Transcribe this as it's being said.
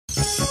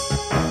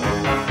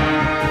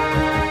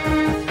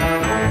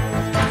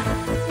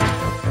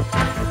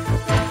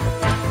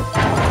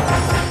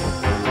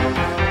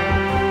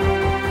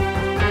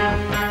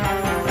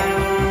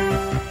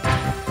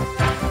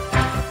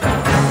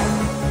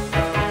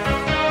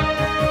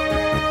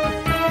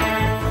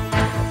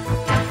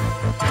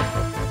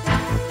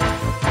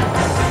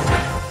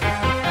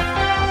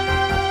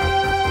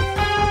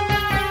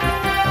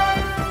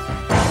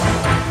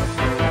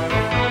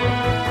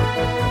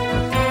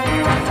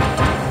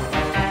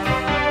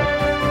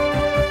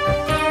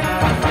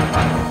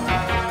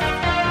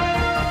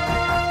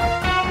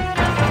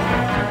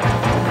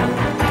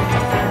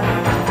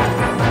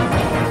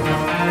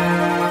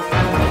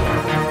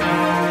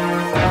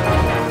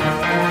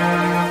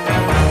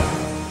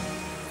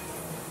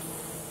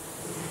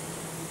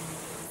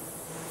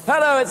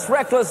it's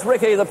Reckless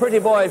Ricky, the pretty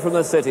boy from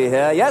the city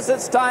here. Yes,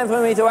 it's time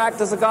for me to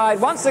act as a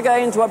guide once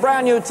again to a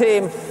brand new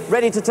team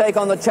ready to take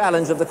on the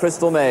challenge of the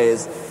Crystal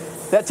Maze.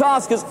 Their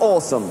task is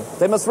awesome.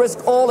 They must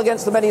risk all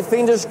against the many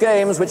fiendish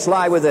games which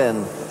lie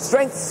within.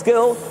 Strength,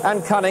 skill,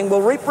 and cunning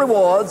will reap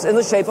rewards in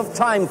the shape of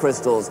time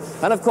crystals.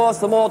 And of course,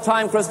 the more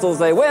time crystals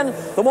they win,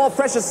 the more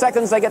precious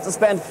seconds they get to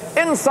spend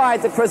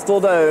inside the Crystal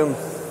Dome,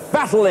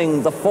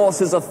 battling the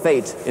forces of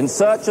fate in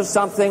search of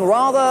something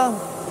rather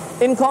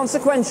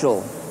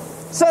inconsequential.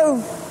 So,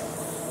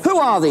 who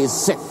are these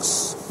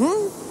six?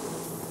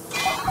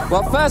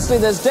 Well, firstly,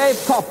 there's Dave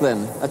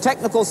Coplin, a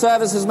technical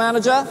services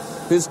manager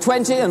who's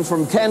 20 and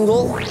from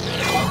Kendal.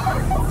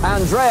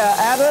 Andrea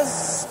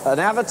Addis, an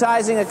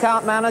advertising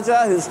account manager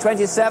who's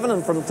 27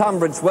 and from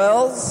Tunbridge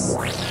Wells.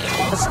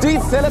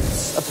 Steve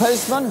Phillips, a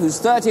postman who's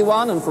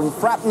 31 and from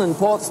Fratton in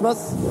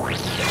Portsmouth.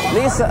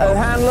 Lisa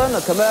O'Hanlon,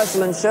 a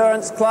commercial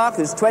insurance clerk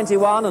who's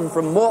 21 and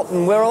from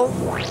Morton Wirral.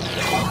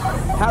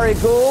 Harry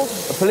Gould,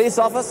 a police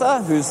officer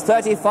who's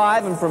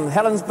 35 and from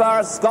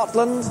Helensburgh,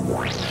 Scotland.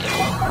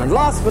 And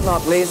last but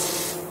not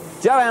least,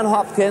 Joanne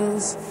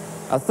Hopkins,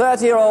 a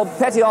 30-year-old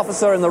petty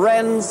officer in the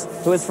Wrens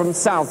who is from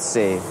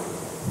Southsea.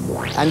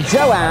 And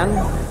Joanne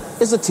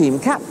is a team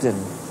captain.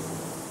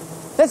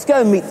 Let's go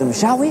and meet them,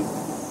 shall we?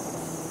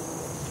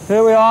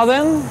 Here we are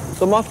then,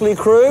 the motley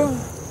crew.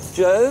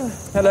 Joe,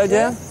 hello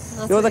dear.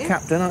 You're the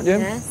captain, aren't you?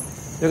 Yes.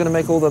 You're going to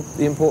make all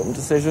the important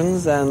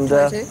decisions, and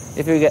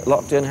if you get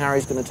locked in,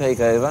 Harry's going to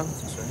take over.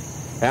 That's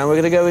right. And we're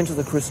going to go into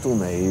the Crystal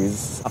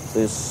Maze, up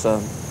this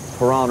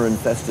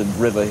piranha-infested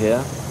river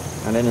here,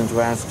 and then into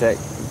Aztec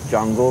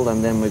jungle,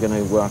 and then we're going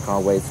to work our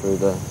way through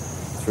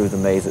the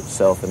maze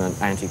itself in an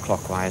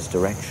anti-clockwise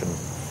direction.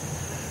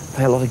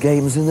 Play a lot of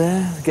games in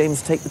there. The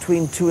games take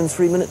between 2 and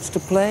 3 minutes to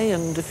play,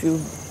 and if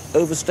you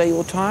overstay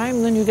your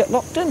time, then you get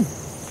locked in.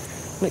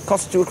 And it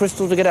costs you a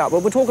crystal to get out.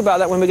 But we'll talk about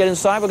that when we get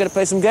inside. We're going to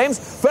play some games.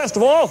 First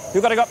of all,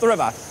 you've got to go up the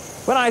river.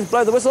 When I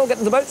blow the whistle, get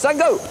in the boats and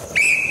go.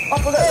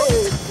 Off we go.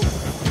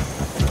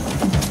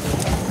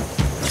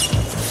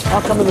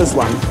 I'll come in this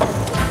one.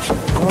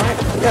 All right?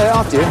 Yeah,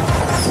 after you.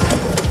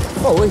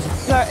 Oh,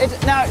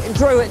 now,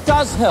 Drew, it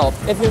does help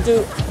if you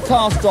do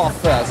cast off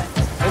first.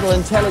 A little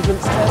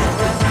intelligence test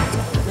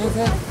first.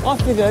 Okay.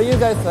 Off you go. You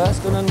go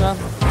first, and then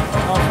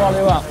I'll follow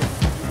you up.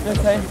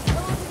 Okay.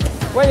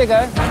 Where you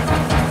go?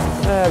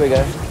 There we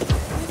go.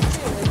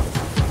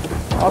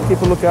 I'll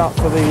keep a lookout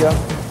for the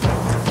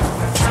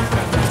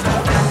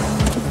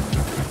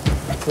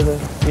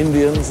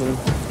Indians and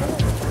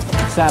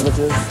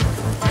savages.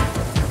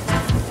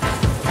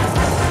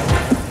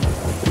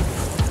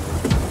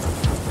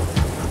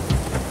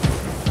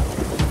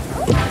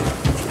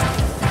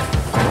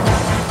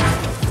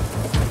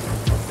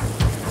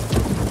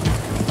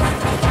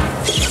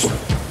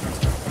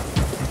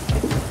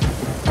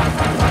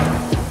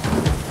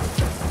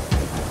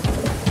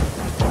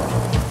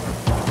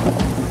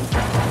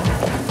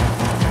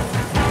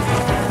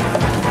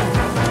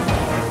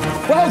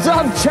 Well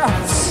done,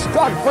 chaps.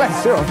 God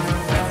bless you.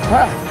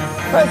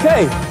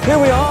 Okay, here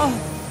we are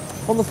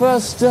on the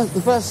first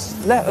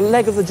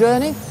leg of the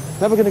journey.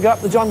 Now we're going to go up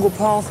the jungle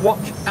path.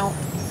 Watch out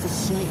for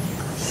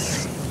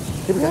snakes.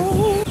 Here we go.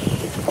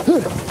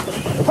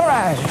 All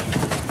right.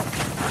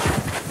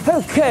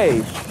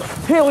 Okay,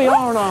 here we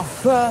are in our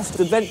first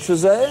adventure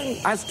zone,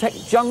 Aztec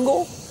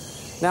jungle.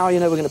 Now, you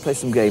know, we're going to play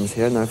some games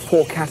here, and there are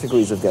 4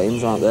 categories of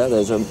games, aren't there?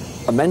 There's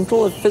a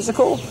mental, a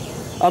physical,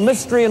 a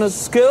mystery and a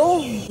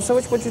skill. So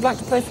which would you like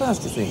to play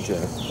first, do you think,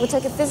 Joe? We'll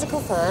take a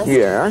physical first.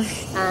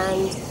 Yes.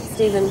 And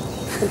Stephen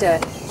can do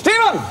it.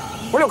 Stephen!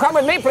 Will you come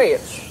with me, please?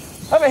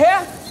 Over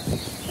here.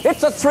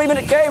 It's a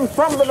 3-minute game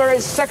from the very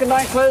second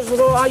I close the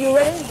door. Are you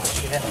ready?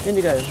 Yeah. In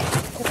you go.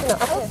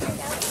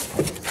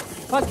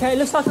 Okay,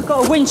 looks like I've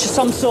got a winch of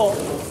some sort.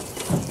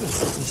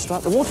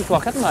 Start the water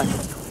clock, haven't I?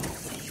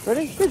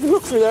 Ready? You can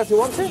look through there if you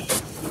want to.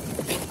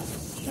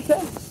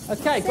 Okay.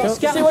 Okay, got a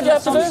See what you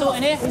have to do? sort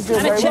in here. He's doing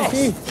And a very well.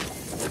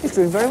 chest. He's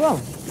doing very well.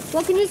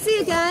 What can you see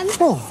again,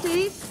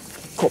 Steve?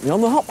 Caught me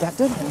on the hop, that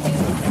did.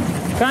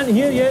 Can't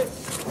hear you.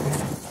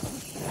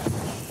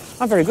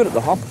 I'm very good at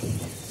the hop.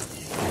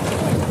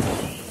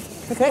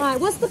 Okay. Right,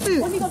 what's the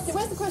boot?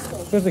 Where's the crystal?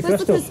 Where's the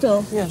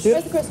crystal? Yes.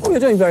 Where's the crystal? Oh, you're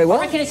doing very I well.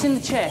 reckon it's in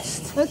the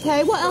chest.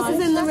 Okay, what else is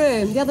in the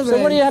room? The other room? So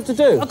what do you have to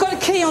do? I've got a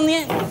key on the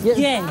end.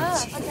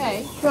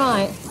 Okay.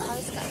 Right.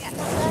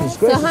 It's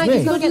So how me.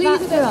 you've got to get that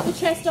through up? The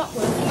chest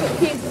upwards, put the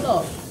key into the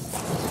lock.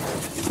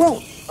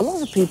 Well, a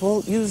lot of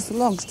people use the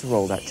logs to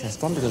roll that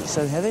chest on because it's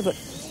so heavy, but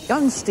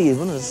young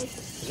Stephen has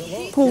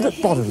pulled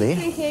it bodily,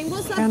 Thinking,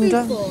 what's that and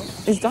boot for?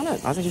 he's done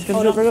it. I think he's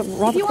going to do it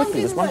rather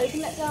quickly, this one. You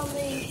can let down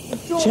the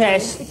drawer.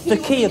 Chest. The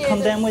key will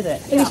come down with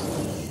it. Yeah.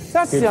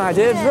 That's the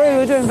idea. Drew,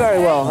 you're doing very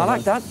well. I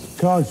like that.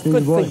 Good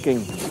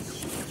thinking.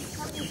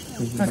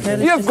 Okay,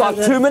 let's You've just got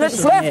have 2 the minutes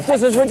crystal in left. here.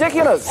 This is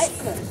ridiculous.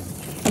 Excellent.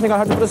 I think I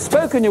have to put a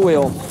spoke in your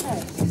wheel.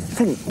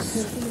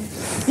 Thinks.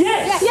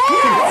 Yes!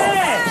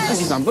 Yes!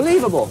 This is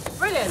unbelievable.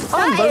 Brilliant.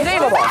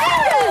 Unbelievable.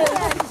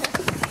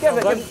 Give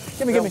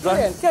me.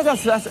 Yeah,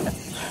 that's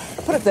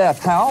Put it there,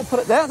 pal. Put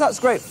it there. That's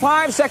great.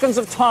 5 seconds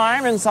of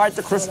time inside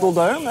the Crystal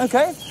Dome.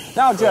 Okay.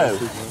 Now, Joe.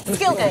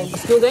 Skill game.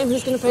 Skill game.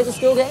 Who's going to play the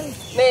skill game?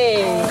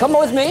 Me. Come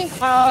on with me.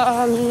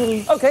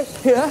 Okay.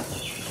 Here.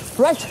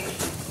 Right.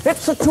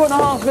 It's a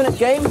 2.5-minute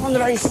game from the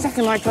very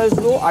second I close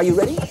the door. Are you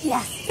ready?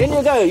 Yes. In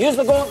you go. Use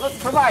the gauntlet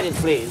provided,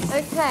 please.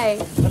 Okay.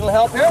 Little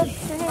help here.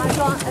 I've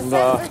got a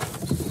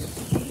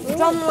set. We've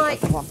done like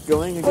Clock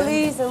going again.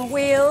 pulleys and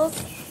wheels.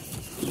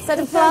 Set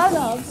of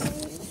gloves.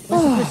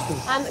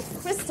 And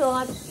Crystal,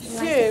 I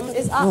presume,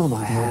 is up Oh,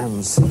 my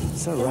hands.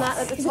 So in rough. that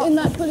at the Is top. it in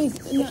that pulley,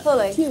 in that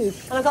pulley. tube?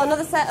 And I've got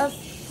another set of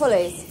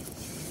pulleys.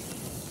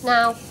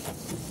 Now,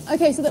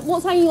 Okay, so that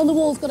what's hanging on the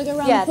wall's got to go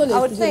around yeah, the pulleys, I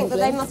would think that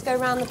they presumably. must go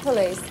around the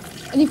pulleys.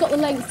 And you've got the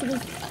lengths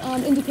that are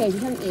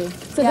indicated, haven't you?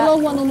 So Yeah. the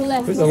long one on the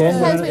left. Put the long one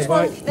Depends at which the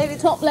one. back. Maybe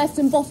Top left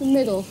and bottom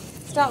middle.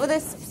 start with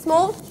this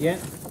small. Yeah.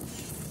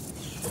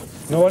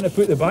 No, I want to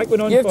put the back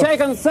one on You've first.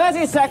 taken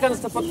 30 seconds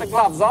to put the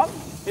gloves on.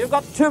 You've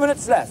got 2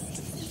 minutes left.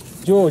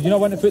 Joe, do you not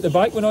want to put the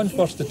back one on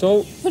first at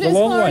all? Put the it as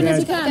long far one. in as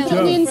you can. Put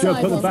on the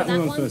inside put the one. back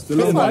one on first. The Put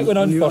the long back one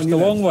on first, the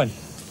long one.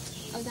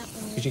 Oh, that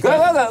one. 'Cause you Go,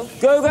 can't- go,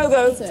 go. Go, go,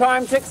 go. it.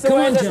 Time ticks Come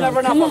away. on, There's Joe. never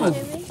enough Come of on.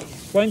 them.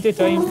 Plenty of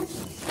time.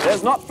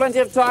 There's not plenty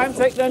of time.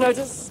 Take no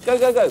notice. Go,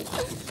 go, go.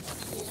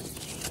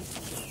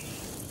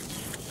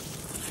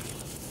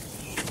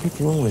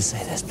 People always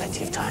say there's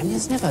plenty of time.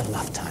 There's never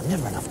enough time.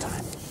 Never enough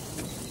time.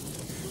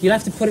 You'll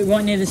have to put it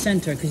right near the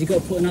centre because you've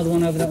got to put another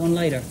one over that one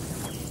later.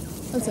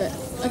 That's it.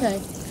 Okay.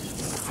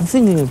 I'm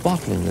thinking of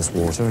bottling this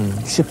water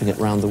and shipping it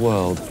round the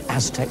world.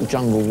 Aztec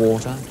jungle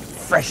water,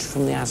 fresh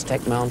from the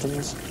Aztec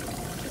mountains.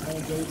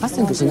 I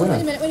think it's a Wait a winner.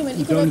 minute, wait a minute.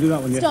 You've Don't got do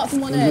that one to yet. start from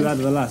one Don't do that end.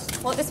 to the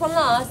last. Want this one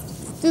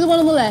last? Do the one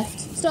on the left.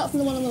 Start from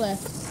the one on the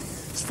left.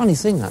 It's a funny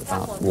thing, that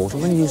about water.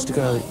 When you used to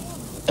go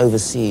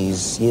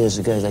overseas years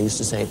ago, they used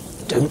to say,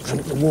 don't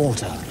drink the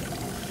water.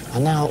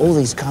 And now all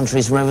these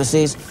countries from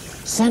overseas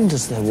send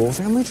us their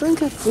water and we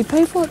drink it. We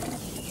pay for it.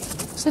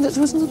 Send it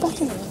to us in the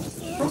bottle.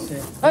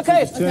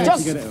 Okay,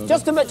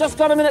 just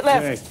got a minute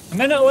left. Okay. A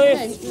minute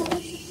left.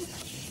 Okay.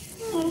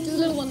 Do the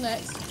little one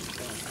next.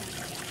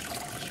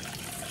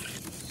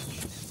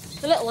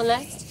 The little one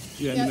next.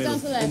 Yeah, Yeah, in the down middle.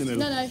 to the left. In the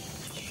middle. No.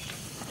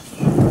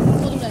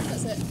 Bottom left,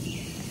 that's it.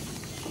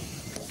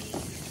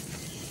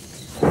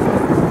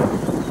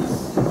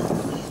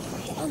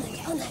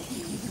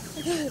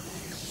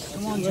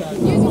 Come on, Joe.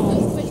 Use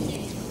your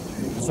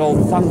foot. It's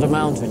old Thunder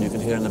Mountain you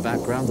can hear in the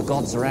background. The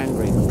gods are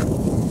angry.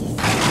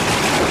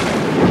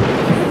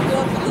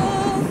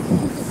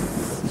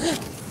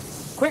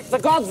 Quick, the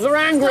gods are Start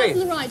angry. from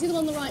the right. Do the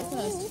one on the right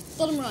first.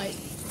 Bottom right.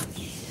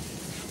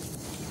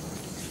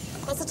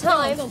 What's the Go on,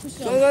 time? go on, push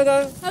it Go, on. go,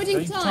 go. How are you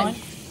doing for time?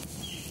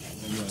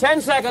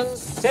 10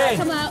 seconds. 10.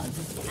 Come out.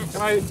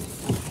 Come out.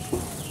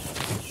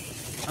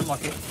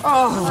 Unlucky.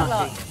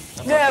 Oh,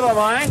 never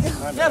mind.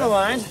 Never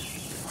mind.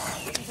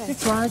 You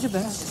tried your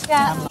best.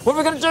 Yeah. What are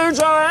we going to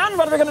do, Joanne?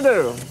 What are we going to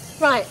do?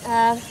 Right.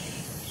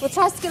 We'll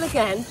try skill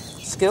again.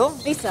 Skill?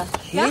 Lisa.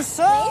 Yeah?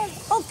 Lisa?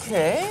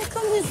 Okay,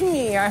 come with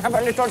me. I have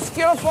a little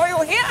skill for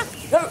you here.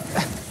 No,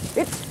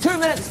 it's 2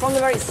 minutes from the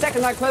very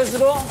second I close the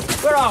door.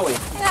 Where are we?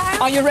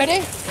 Hello. Are you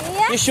ready?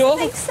 Yes, You sure? I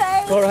think so.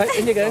 All right,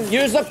 in you go.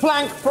 Use the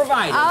plank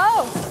provided.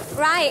 Oh,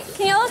 right.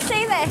 Can you all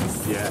see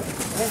this? Yeah.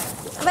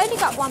 I've only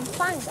got one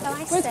plank, so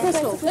I Where's see.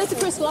 Crystal? Where's the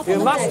Crystal? Up You on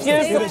the must wall.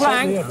 use the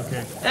plank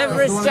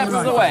every step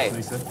of the way.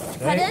 Lisa.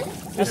 Pardon?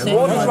 Just The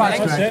water's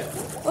running. That's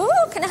it.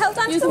 Ooh, can I hold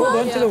on to Use the the wall?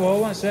 Hold on to the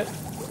wall, that's it.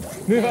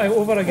 Move it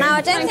over again. No,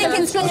 I don't think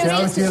it's going to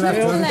Down reach to your left.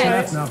 to Down the to your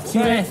left. left now. To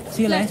your left,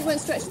 to your Left, left. it won't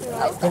stretch to the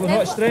right. But we're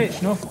not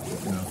stretched, no.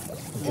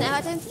 No,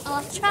 I don't.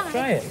 I'll try.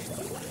 Try it.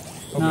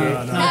 No, go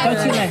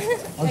to your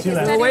left. On to your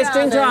left. We're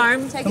wasting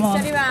time. Take Come it on.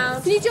 steady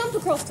round. Can you jump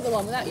across to the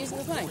one without using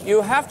the plank?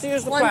 You have to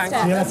use the One plank.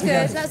 step. That's good.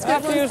 That's You good.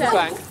 have to One use the step.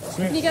 plank.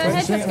 Can you go ahead?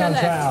 Let's go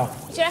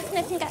left. Do you reckon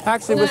I can get?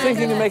 Actually, we're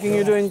thinking of making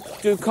you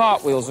do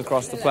cartwheels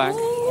across the plank.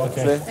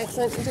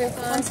 Excellent. You're doing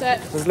fine. One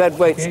step. There's lead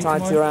weights Okay, tied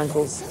come to your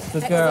ankles.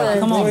 Good girl.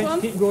 Come on.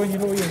 Keep going, you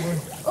know where you're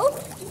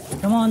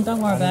going. Come on,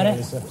 don't worry about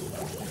it.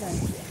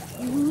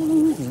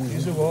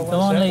 Use the wall, Go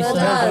on, that's it. Lisa. Well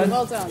done.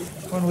 Well done.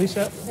 Come on,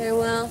 Lisa. Very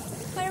well.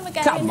 Where am I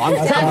going? Come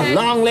on, come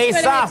along,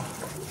 Lisa.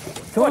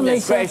 Come on,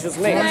 Goodness Lisa. gracious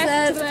me.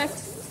 Left, to the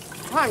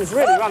left. Time's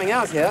really running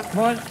out here. Come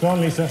on. Go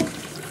on, Lisa.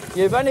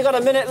 You've only got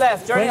a minute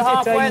left. You're only Plenty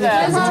of halfway time.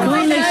 there. Come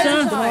on, Lisa.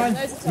 Loads of time.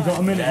 You've got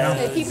a minute now.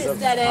 Okay, keep it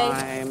steady.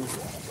 Time.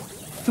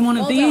 Come on,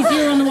 it'll be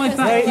easier on the way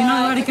back. You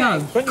know where to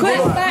go. Quick,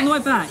 On the way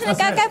back. Can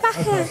I go back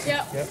here?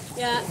 Yep.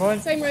 Yeah. Come on.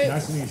 Same route.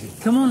 Nice and easy.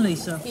 Come on,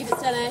 Lisa. Keep it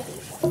steady.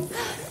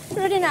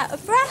 Running out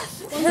of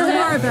breath. Don't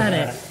worry about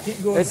it.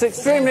 Keep going. It's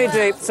extremely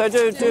deep, so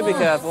do be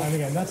careful. And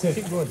again, that's it.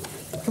 Keep going.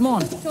 Come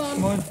on. Come on.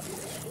 Come on.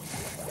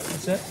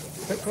 That's it.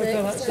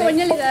 Quicker, that's Go on, it.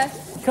 nearly there.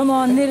 Come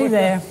on, nearly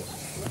there.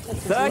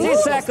 30 Go on,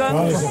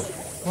 seconds. Lisa.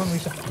 Come on,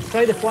 Lisa.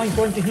 Try the flank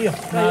onto here.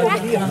 Try over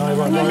here.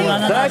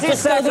 No, 30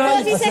 Just go the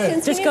way,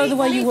 seconds. just go the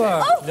way you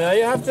were. No,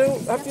 you have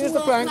to use the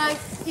plank.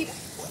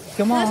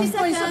 Come on. 30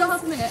 seconds, you've got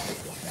half a minute.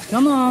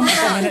 Come on.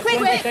 Quick,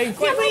 quick. Time.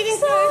 I'm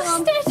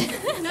exhausted.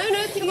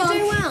 No, keep you're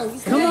doing well.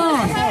 Come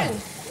on.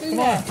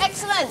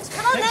 Excellent.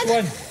 Come on Next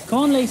then. one. Come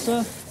on,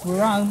 Lisa.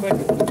 We're on.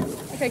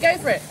 Okay, Okay, go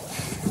for it.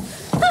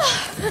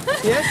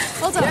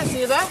 Yes? Well done. Yes, are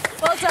you there?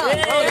 Well done.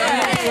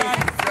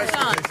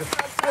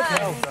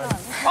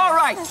 All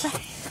right.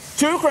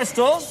 2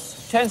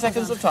 crystals, 10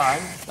 seconds of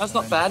time. That's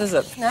not bad, is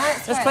it? No,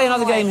 it's Let's play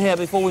another game here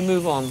before we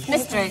move on.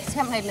 Mystery. We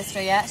haven't played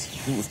mystery yet.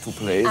 Who was to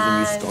play the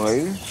And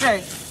mystery?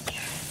 Drew.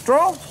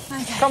 Draw.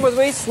 Come with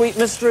me, sweet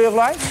mystery of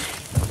life.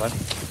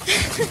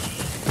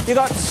 You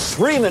got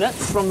 3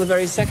 minutes from the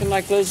very second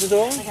I close the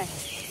door. Okay.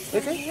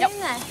 Okay? Yep.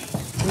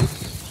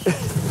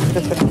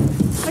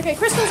 Okay,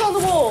 crystals on the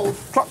wall.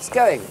 Clock's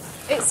going.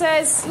 It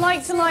says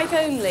like to like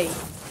only.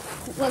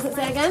 What does it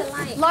say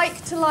again?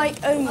 Like to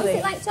like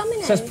only. Like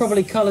dominoes. So it's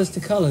probably colours to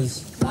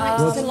colours.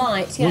 Like to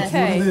light, yeah. What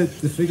Okay. are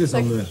the figures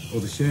on there,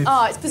 or the shapes?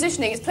 Ah, it's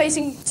positioning. It's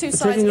placing 2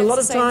 sides Taking a lot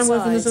of against the time same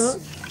working this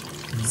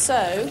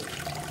sides. out.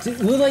 So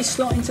Will they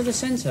slot into the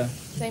centre?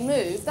 they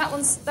move. That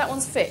one's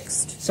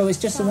fixed. So it's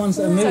just the ones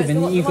that are So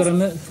moving the that you've got to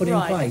ones- put in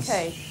right, place?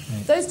 Okay.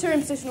 Those 2 are in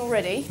position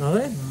already. Are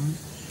they?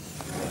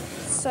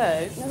 So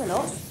no, they're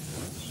not.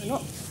 They're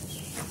not.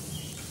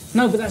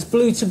 No, but that's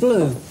blue to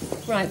blue.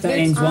 Right, That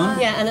ends one.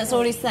 yeah, and it's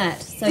already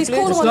set. So These blue-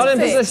 corner It's ones not are in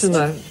fixed. position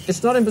though.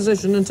 It's not in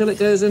position until it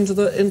goes into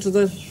the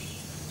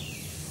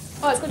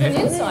Oh, it's got to be on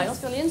the inside.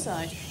 It's on the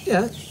inside.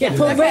 yeah. Yeah,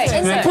 put Okay, red,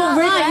 inside. put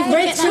red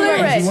Blue to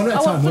red. red. One at a I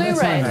want time, one blue at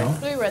a time red. now.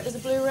 Blue red. There's a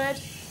blue red.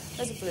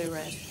 There's a blue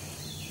red.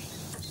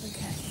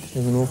 Okay.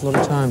 There's an awful lot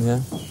of time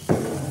here.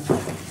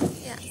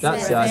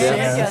 That's the idea.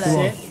 Red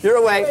yellow. You're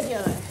awake. Red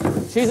yellow.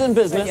 She's in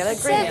business. Yellow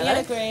green.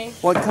 Yellow green.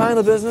 What kind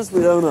of business?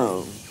 We don't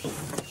know.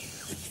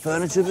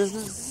 Furniture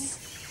business?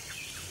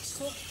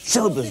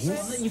 Show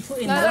business? You put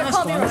in No, the that last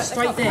can't be one right.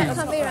 straight down.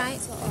 Can't be right.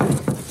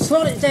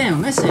 Slot it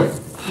down, that's it.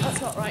 That's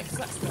not right. 'Cause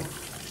that's wrong.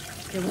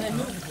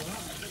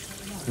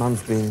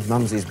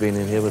 Mumsy's been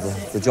in here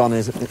with the John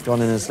in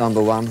his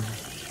number 1.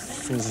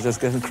 Things are just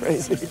going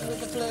crazy.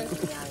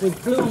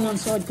 With blue on one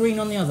side, green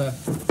on the other.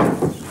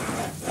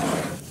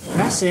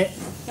 That's it.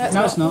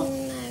 No, it's not.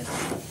 No,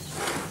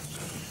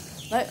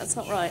 that's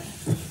not right.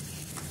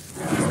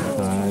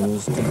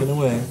 Time's ticking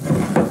away.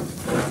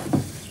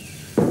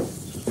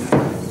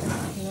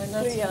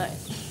 Blue yellow.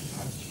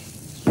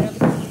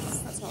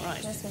 That's not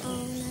right.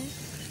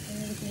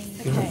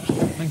 Okay.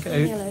 Think it out.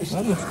 Yellow.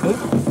 That looks good.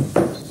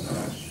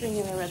 Green,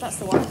 yellow, red. That's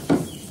the one.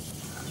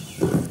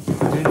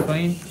 Doing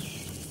fine.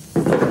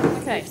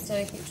 Okay. So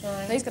keep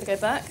trying. These got to go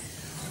back.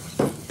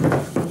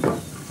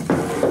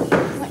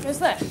 That goes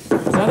there. Is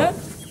that it?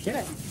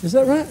 Yeah. Is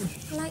that right?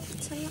 Like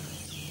to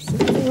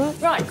like.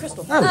 Right,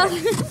 crystal. Well done.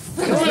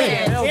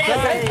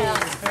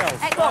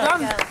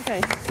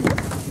 Okay.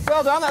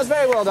 Well done. That was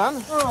very well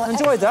done.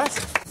 Enjoyed that.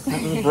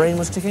 The brain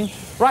was ticking.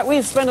 Right,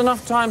 we've spent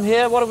enough time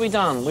here. What have we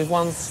done? We've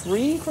won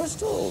 3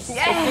 crystals.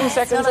 15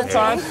 seconds of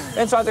time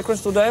inside the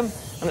crystal dome,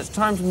 and it's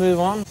time to move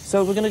on.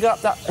 So we're going to go up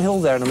that hill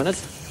there in a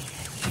minute.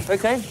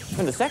 Okay,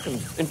 in a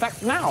second. In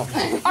fact, now.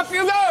 Up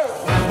you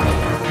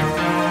go!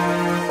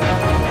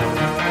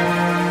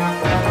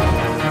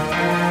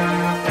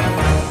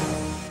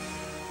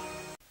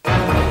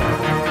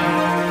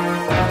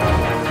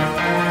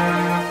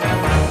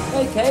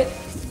 Okay.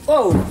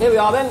 Oh, here we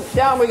are then.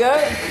 Down we go.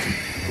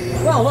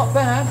 Well, not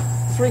bad.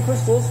 3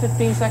 crystals,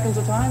 15 seconds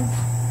of time.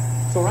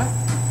 It's all right.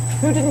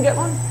 Who didn't get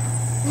one?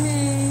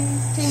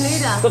 Team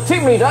leader. The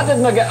team leader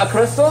didn't get a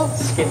crystal.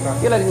 Skipper.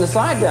 You're letting the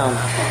slide down.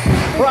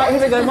 Right,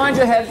 here we go. Mind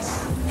your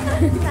heads.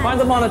 Mind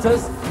the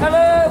monitors.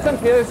 Hello,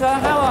 computer.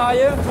 How are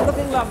you?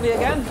 Looking lovely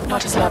again.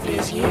 Not as lovely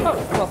as you. Oh,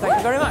 well, thank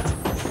you very much.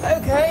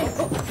 Okay.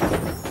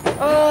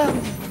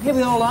 Here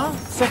we all are.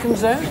 Second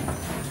zone.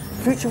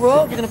 Future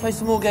world. We're going to play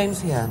some more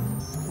games here.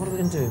 What are we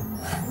going to do?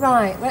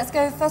 Right, let's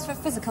go first for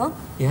physical.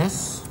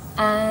 Yes.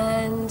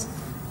 And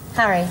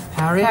Harry.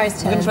 Harry, Harry's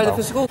we're going to play the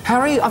physical.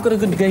 Harry, I've got a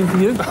good game for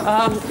you.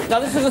 Now,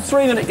 this is a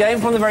 3-minute game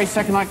from the very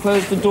second I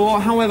close the door.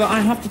 However, I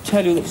have to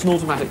tell you that it's an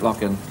automatic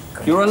lock-in.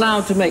 You're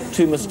allowed to make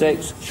 2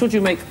 mistakes. Should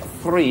you make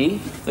 3,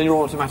 then you're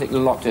automatically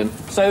locked in.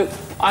 So,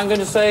 I'm going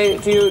to say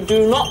to you,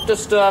 do not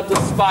disturb the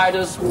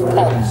spider's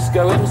pods.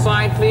 Go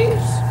inside, please.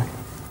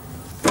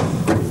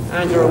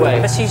 And you're away.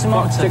 Let's use the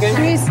monitors. You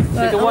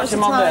can watch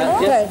him on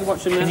there. Yes, you can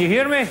watch him there. Can you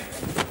hear me?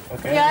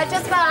 Yeah,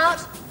 just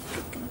about.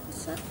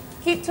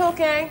 Keep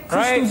talking.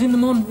 Crystals in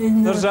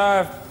the There's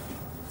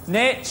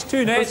nets,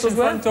 2 nets in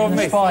front of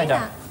me.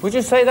 spider. Would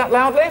you say that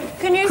loudly?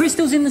 Can you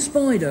Crystals in the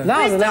spider.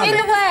 Louder, in louder.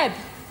 the web?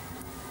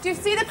 Do you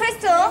see the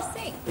crystal?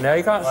 No,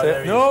 you can't see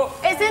it. No.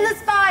 It's in the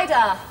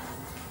spider.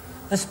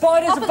 The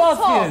spider's Up at the above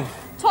top. you.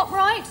 Top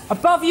right.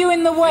 Above you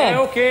in the web. Yeah,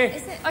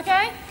 okay.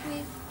 Okay.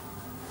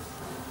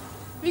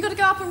 We've got to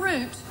go up a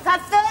route.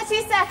 That's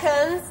 30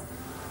 seconds.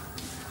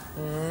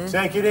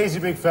 Take it easy,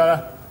 big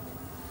fella.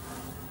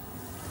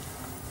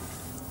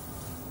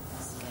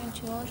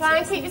 Try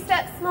and keep your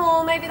steps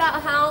small. Maybe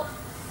that'll help.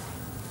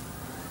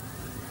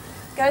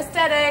 Go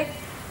steady.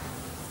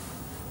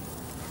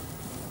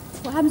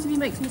 What happens if you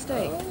make a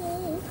mistake?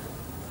 Oh,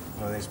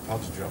 these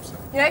pods drop some.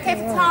 You okay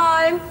for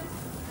time?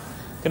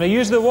 Can I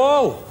use the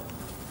wall?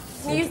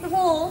 Can you use the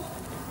wall?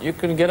 You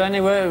can get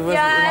anywhere with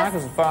Yes. the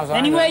mic as far as I know.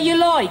 Anywhere you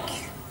like.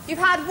 You've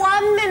had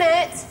 1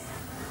 minute.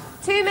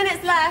 2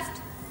 minutes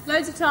left.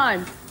 Loads of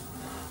time.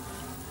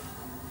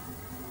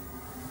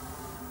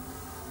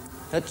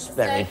 It's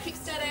very Keep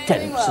steady.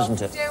 tense,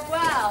 isn't it? Doing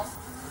well.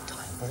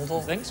 I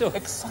don't think so.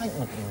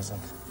 Excitement music.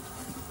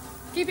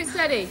 Keep it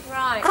steady.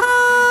 Right.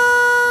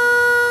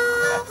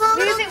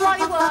 Music while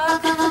you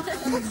work.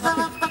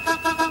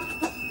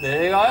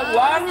 There you go.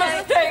 One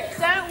mistake.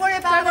 Don't worry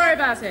about Don't worry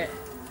about it.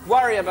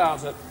 Worry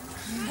about it.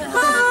 Keep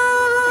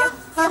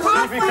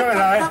it going,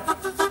 Harry.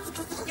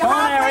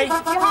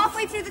 You're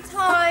halfway through the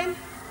time.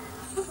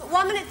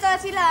 1 minute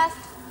 30 left.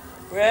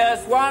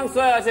 Yes,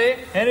 1:30.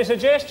 Any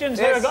suggestions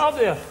how I Yes. got up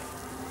there?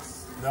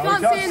 No,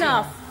 Can't see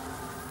enough.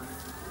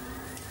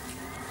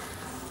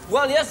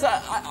 Well, yes,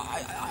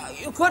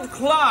 you could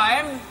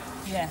climb.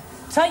 Yeah.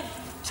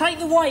 Take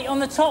the weight on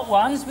the top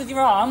ones with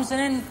your arms and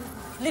then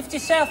lift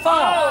yourself Oh,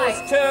 up.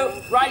 it's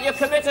two. Right, you're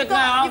committed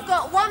now. You've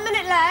got 1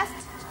 minute left.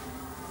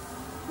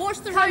 Watch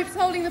the ropes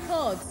holding the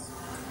pods.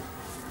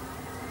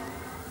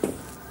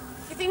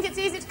 You think it's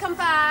easy to come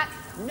back?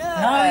 No,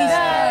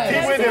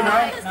 Keep with him,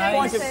 man. Let's No,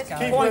 go, he's Richard.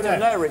 just Keep Point with of it.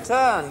 no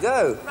return.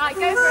 Go. Right,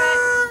 go for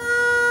it.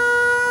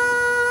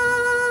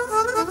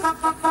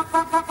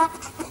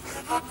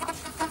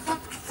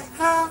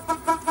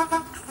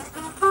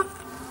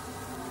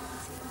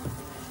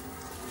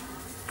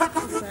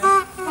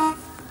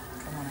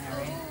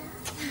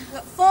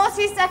 Got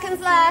 40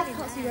 seconds left. I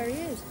can't see where he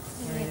is.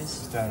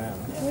 It's down there,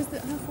 man. Where's the,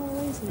 how far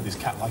away is he? With his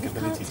cat-like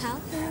abilities.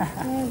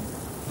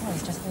 Oh,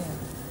 he's just there.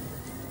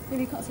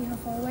 Maybe you can't see how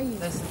far away he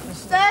is.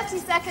 30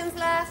 seconds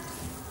left.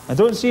 I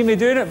don't see me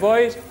doing it,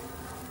 boys.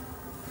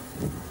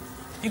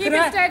 You're Keep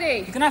gonna it steady.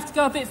 You're gonna have to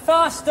go a bit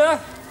faster.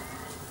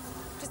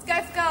 Just go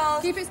for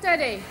gold. Keep it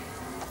steady.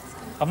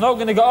 I'm not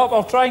going to get up.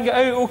 I'll try and get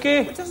out,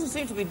 okay? It doesn't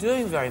seem to be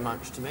doing very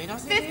much to me,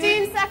 does it?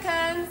 15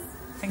 seconds.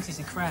 Thinks he's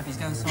a crab. He's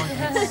going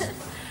sideways.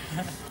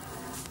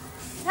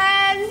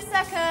 10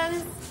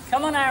 seconds.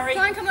 Come on, Harry.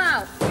 Try and come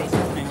out.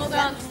 Well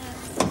done.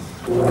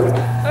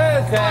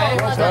 Okay.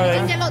 Well done. You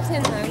didn't get locked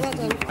in though. Well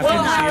done.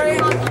 Well, Harry,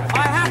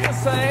 I have to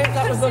say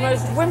that was the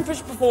most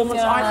wimpish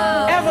performance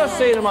I've ever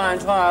seen in my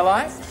entire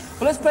life.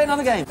 But let's play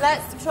another game.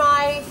 Let's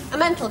try a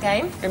mental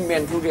game. A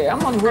mental game.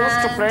 And who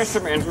wants to play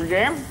some mental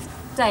game?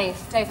 Dave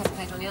hasn't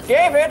played one yet.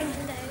 David,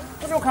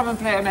 would you come and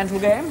play a mental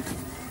game?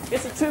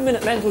 It's a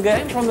 2-minute mental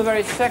game from the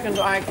very second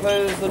I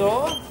close the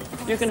door.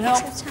 You can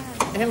help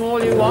him all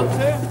you want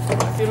to.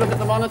 If you look at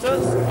the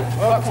monitors.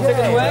 Take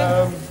it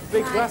away.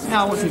 Big glass.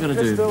 Now, what's he gonna do?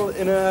 Crystal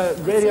in a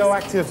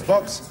radioactive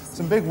box.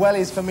 Some big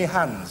wellies for me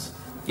hands.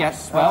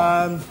 Yes,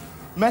 well.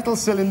 Metal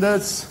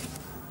cylinders.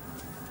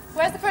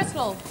 Where's the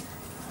crystal?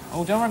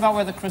 Oh, don't worry about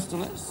where the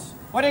crystal is.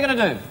 What are you going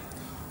to do?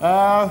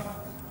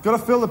 Gotta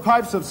fill the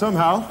pipes up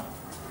somehow.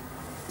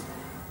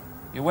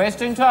 You're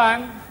wasting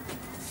time.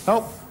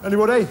 Help,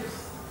 anybody?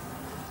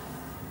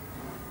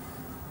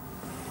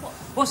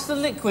 What's the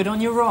liquid on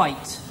your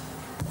right?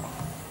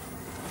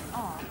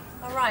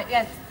 All right,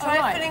 yeah. Try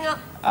right. filling up.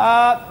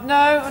 No,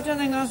 I don't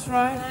think that's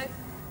right.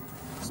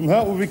 Some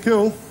help would be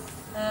cool.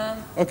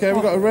 Okay,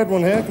 we've got a red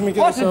one here. Can we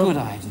get What a some? good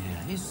idea.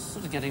 He's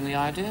sort of getting the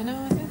idea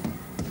now, I think.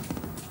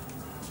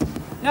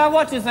 Now,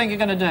 what do you think you're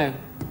going to do?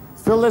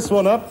 Fill this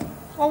one up.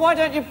 Well, why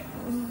don't you...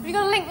 You've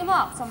got to link them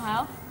up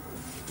somehow.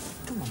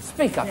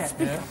 Speak up,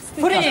 speak up.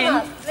 Put it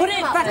in. Put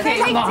it back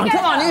in.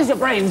 Come on, use your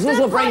brains, use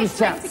your brains,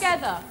 Link chaps.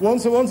 together. One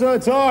at a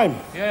time.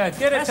 Yeah,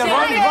 get it to it.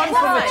 run from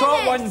the Right.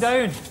 top one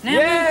down.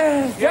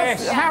 Yes,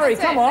 Yes. Harry,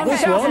 come on.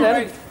 That's Shout it. them.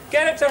 Right.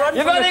 Get it to run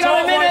You've from the only top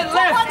got a minute one.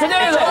 left to do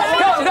this.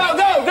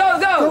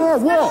 Go.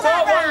 What?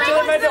 Top one to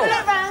the middle. Fill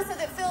it round so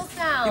that it fills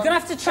down. You're gonna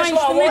have to change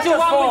like the a middle one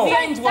waterfall. with the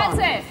end one.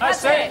 That's it.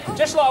 That's it.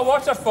 Just like a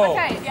waterfall.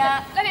 Okay,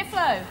 yeah. Let it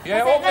flow.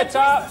 Yeah, open the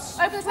taps.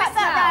 Open the Twist tap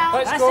that now. round.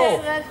 Let's That's go.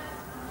 it.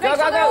 Make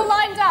sure they're all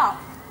lined up.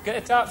 Get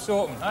the taps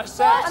open. That's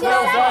it. Well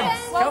Well done. done.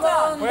 Well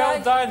done.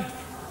 Well done.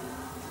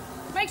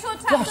 Make sure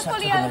the taps are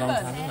fully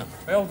open.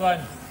 Well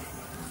done.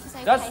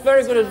 That's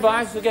very good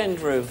advice again,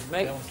 Drew.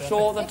 Make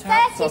sure the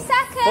taps 30 are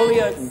seconds.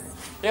 fully open.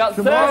 You got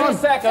 30 on.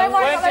 seconds. Don't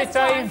worry about Plenty those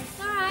time.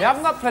 times. You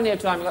haven't got plenty of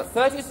time. You've got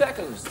 30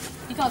 seconds.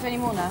 You can't do any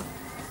more now.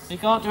 You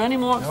can't do any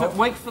more except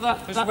wait for that,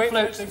 Just that wait for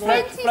float, it to go.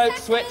 float, 20 float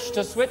seconds. switch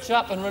to switch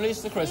up and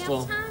release the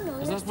crystal.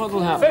 Because that's what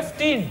will happen.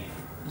 15.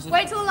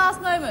 Wait till the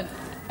last moment.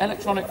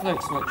 Electronic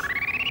float switch.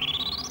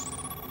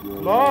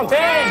 Come on.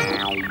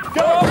 10.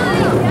 Go.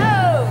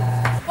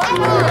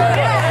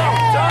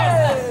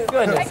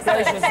 Goodness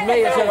gracious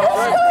me, it's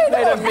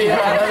made a meal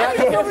out of that.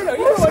 You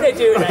don't want to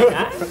do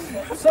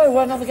that. So,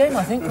 another game,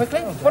 I think,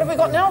 quickly. What have we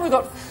got now? We've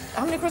got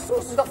how many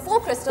crystals? We've got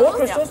 4 crystals. 4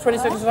 crystals, 20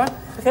 seconds of time.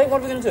 Okay,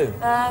 what are we going to do?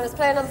 Let's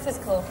play another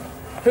physical.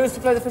 Who's to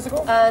play the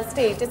physical?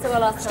 Steve, did so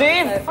well last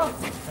Steve! time.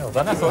 Well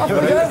done. I thought you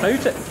were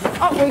without it.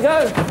 Up we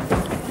go.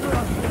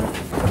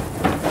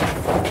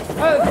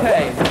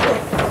 Okay,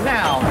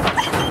 now,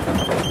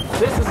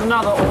 this is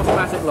another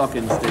automatic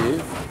lock-in,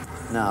 Steve.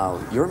 Now,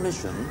 your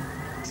mission,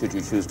 should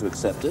you choose to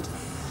accept it,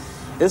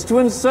 is to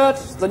insert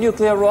the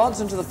nuclear rods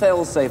into the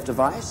fail-safe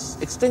device,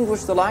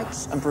 extinguish the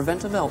lights, and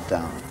prevent a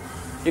meltdown.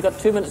 You've got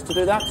 2 minutes to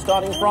do that,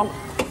 starting from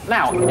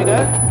now. Can you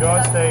go? Go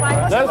on, Steve.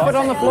 No foot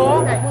on the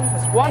floor.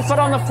 1 foot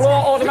on the floor,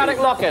 automatic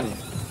lock-in.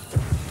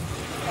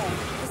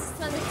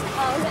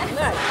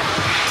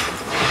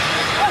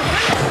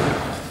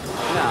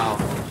 Now,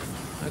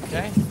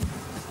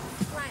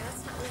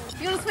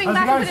 swing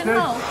back and put it in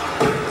the hole.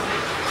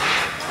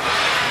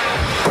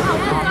 Oh,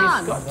 well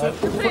done.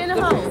 Put it in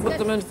the hole. Put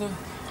them into the...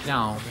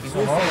 No, he's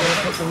also going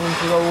to put them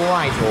into the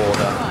right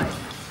order. Right.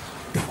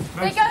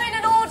 They go in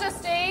an order,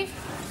 Steve.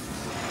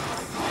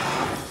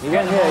 You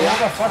get here,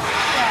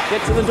 yeah?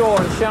 Get to the door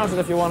and shout it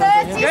if you want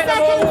 30 to.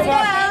 seconds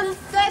down.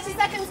 30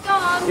 seconds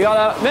gone. You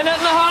got a minute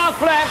and a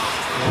half left.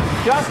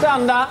 Just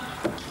under.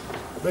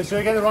 Make sure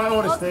you get the right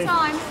order, What's the Steve.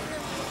 time?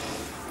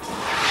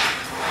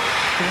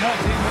 We're not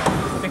team.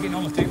 I think it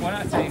normally take one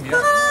at a time, yeah.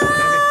 Don't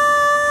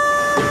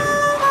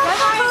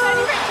worry, it's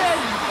only Richard.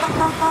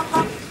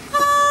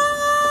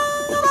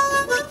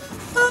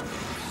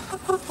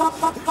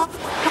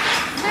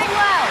 Doing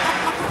well.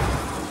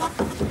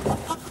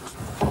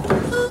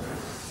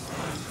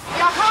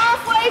 You're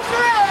halfway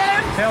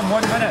through. Tell them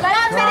 1 minute.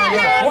 Last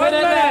minute. 1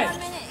 minute.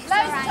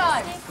 Loads of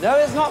time. No,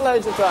 it's not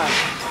loads of time.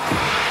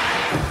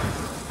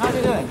 How's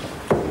he doing?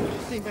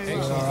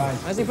 It's all right.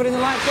 Has he putting the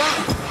lights on?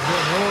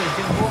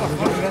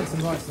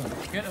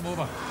 Get them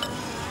over.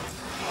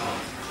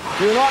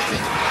 Do not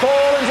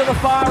fall into the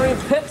fiery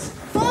pit.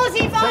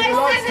 45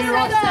 seconds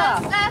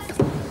left.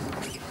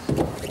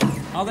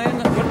 Are they in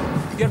the...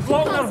 You're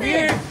blocking our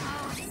view.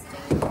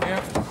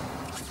 Yeah.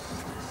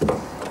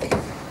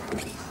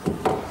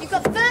 You've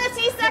got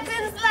 30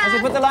 seconds Has he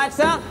left. put the lights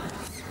out?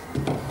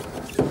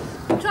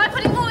 Try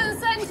putting them all in the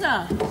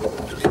centre.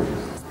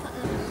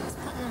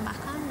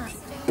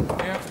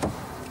 Yeah.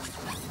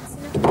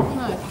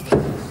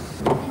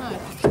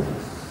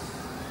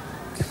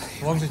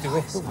 How long did you go?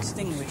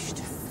 Extinguished.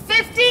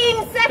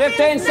 15 seconds 15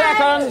 left.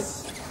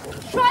 seconds.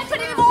 Try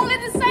putting them all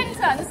in the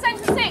centre. The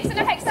centre 6 in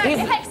a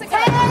hexagon.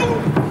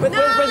 With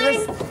 9,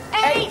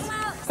 8,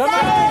 Come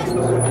on. 7.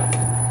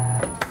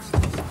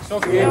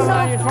 Okay. You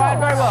tried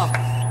very well.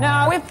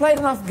 Now, we've played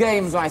enough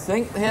games, I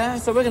think, here,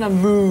 so we're going to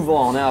move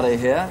on out of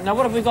here. Now,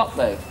 what have we got,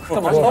 though?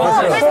 Come on.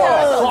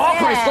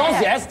 Crystals,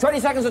 yes. 20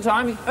 seconds of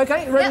time.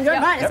 OK, ready to go?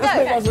 Right, let's Let's go.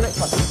 move on to the next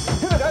one.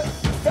 Here we go.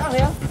 Down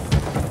here.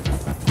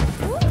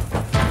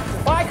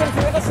 Bye,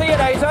 computer. See you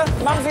later.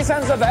 Mumsy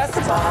sends the best.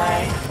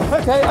 Bye.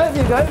 OK, over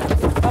you go.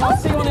 And I'll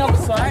see you on the other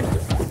side.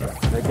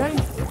 OK.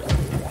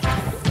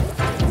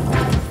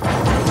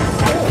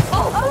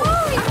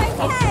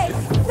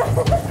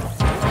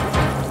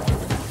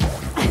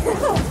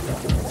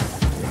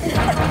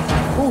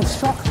 Oh,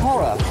 shock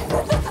horror.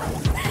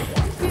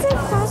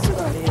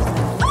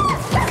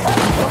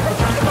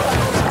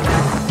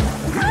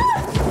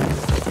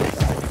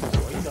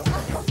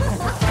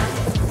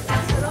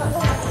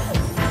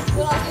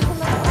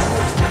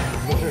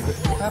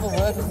 Have a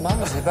word with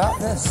Mumsy about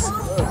this. Okay,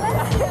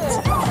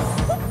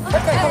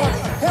 come on.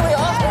 Here we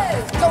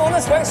are. Come on,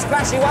 this way,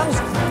 splashy ones.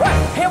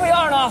 Right, here we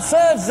are in our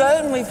third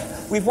zone.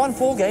 We've won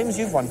 4 games.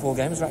 You've won 4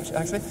 games,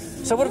 actually.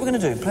 So what are we going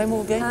to do? Play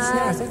more games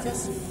here, I think,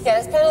 yes? Yeah,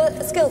 let's play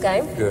a skill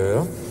game.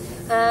 Yeah.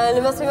 And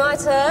it must be my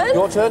turn.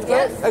 Your turn?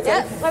 Yeah. Okay.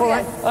 Yeah, All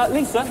right.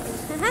 Lisa,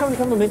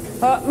 come with me.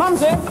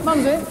 Mumsy.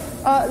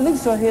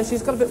 Lisa here,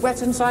 she's got a bit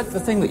wet inside the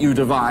thing that you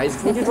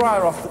devised. Would you dry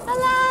her off?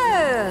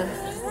 Hello.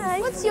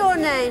 What's your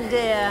name,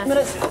 dear?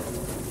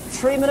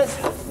 3-minute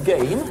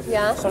game.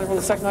 Yeah. Starting from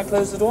the second I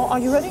close the door. Are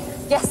you ready?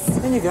 Yes.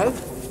 In you go.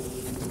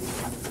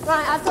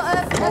 Right, I've got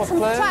a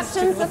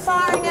contraption for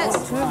firing at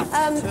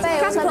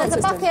bales, and there's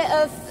a bucket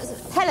of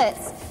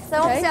pellets. So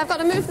obviously I've got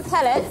to move the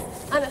pellets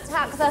and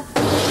attack the...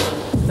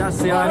 That's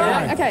the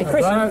idea. Okay.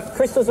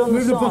 Crystal's on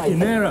Move the side. bucket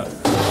nearer.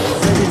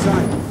 Save your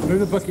time. Move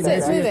the bucket nearer.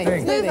 it's moving.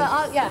 Thing. Move it,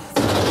 yeah.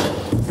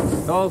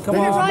 Oh, come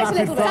Bring it on. right a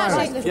little bit.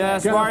 fire.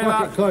 Yes, Get worry the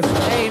bucket about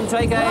closer. aim.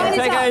 Take Line it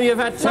aim. up. You've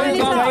had 2 Line it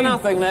gone up. for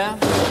nothing there.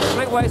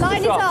 Quick waste Line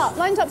of it shots. up.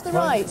 Line it up to the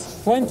right.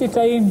 20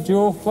 times,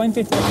 Joe.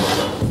 20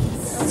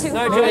 times.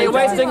 No, Joe, you're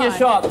wasting your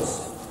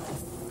shots.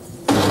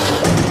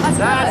 That's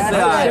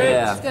the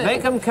idea. Good.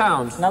 Make them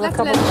count. Left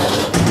a little bit.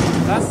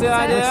 That's the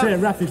That's idea. it,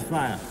 rapid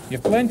fire.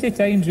 You've plenty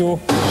time, Joe.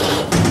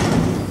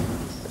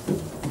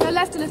 Go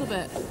left a little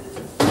bit.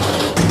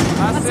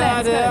 That's the it,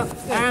 idea. that's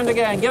good. And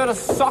again, give it a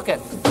socket.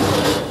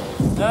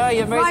 No,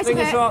 you're wasting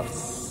your bit.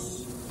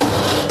 shots.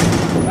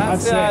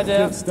 That's the it. idea.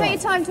 Good Take stuff. your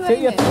time to Take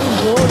aim your it. time,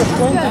 Joe. There's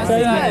plenty That's time.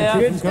 Yeah.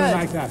 Good, Good. come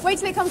like that. Wait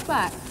till it comes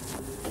back.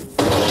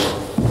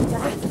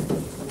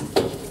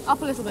 Up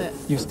a little bit.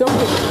 You've still got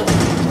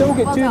Well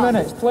 2 done.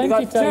 minutes. Plenty got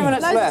 2 time.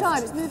 minutes. Loads left. of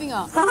time. It's moving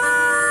up.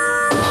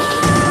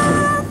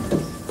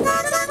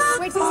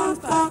 Wait till it comes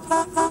back.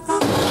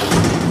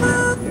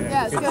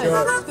 Yeah, it's good.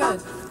 It's good.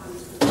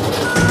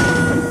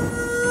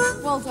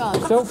 Well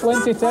done. Still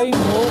plenty time,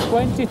 Joe.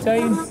 Plenty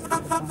time.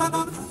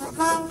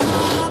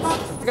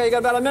 Okay, you got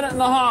about a minute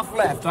and a half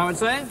left, I would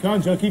say. Come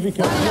on, Joe, keep it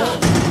coming.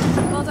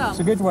 Well done. It's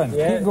a good one.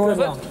 Keep going. Nearly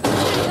there.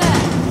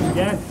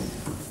 Yeah.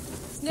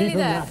 It's nearly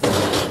there.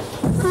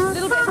 A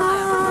little bit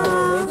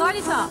higher. Line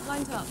it up.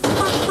 Line it up.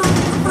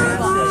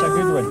 That's a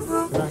good one.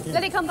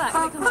 Let it come back.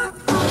 Let it come back.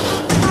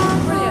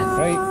 Brilliant.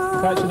 Right,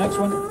 catch the next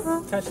one.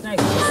 Catch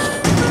next.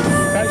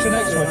 Catch the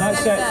next one.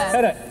 That's it.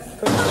 Hit it.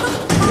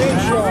 Great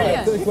shot.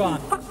 Brilliant. Good one.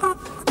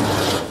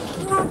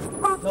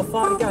 Not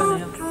far to go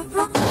now.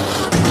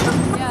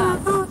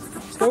 Yeah.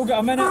 Still got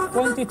a minute.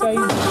 Plenty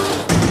time.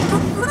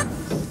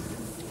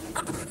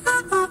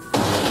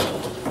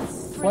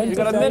 You've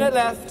got a minute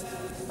left.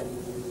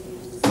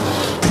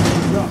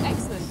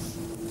 Excellent.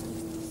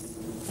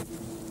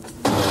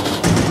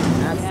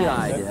 That's the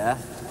idea.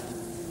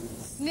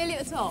 Nearly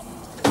at the top.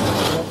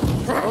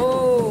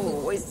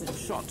 Oh, wasted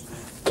shot.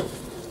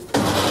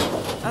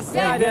 That's the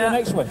Get the idea.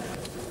 next one.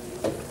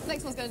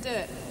 Next one's going to do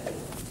it.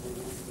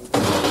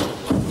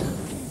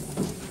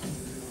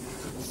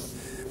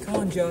 Come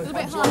on, A Joe. little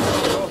bit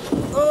higher.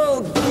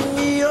 Oh, give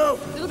me up. A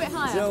little bit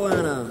higher.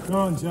 Joanna. Come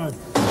on, Joe.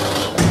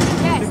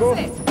 Yes, that's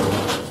it.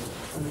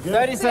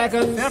 30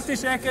 seconds. 30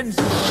 seconds.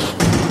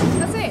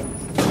 That's it.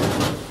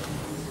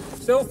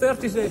 Still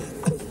 30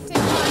 seconds. Take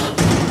time.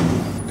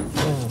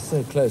 Oh,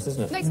 so close,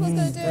 isn't it? Next one's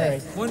going to do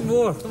it. One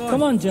more.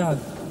 Come on, Joe.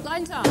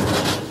 Line up.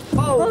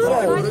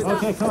 Line it up.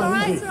 Okay, come All on,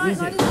 right, easy, all right,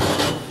 easy. line it up.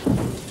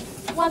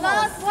 One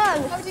last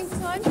one. How are we doing for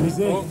time?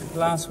 Easy. Oh,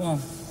 last one.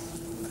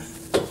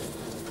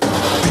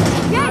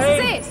 Yes,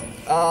 that's it.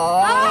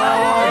 Oh,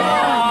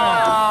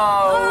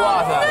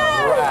 what a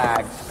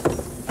drag.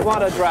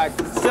 What a drag.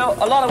 Still,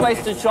 a lot of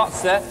wasted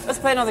shots there. Let's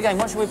play another game.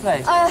 What should we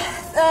play?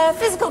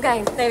 Physical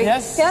game, maybe.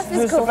 Yes? Yeah, Who's to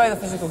physical. play the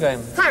physical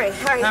game? Harry.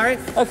 Harry?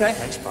 Okay.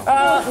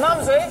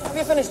 Mumsy, have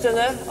you finished in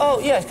there? Oh,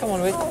 yes, come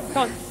on, Louise.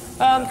 Come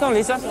on. Come on,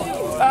 Lisa.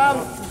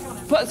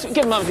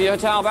 Give Mumsy your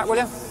towel back, will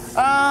you?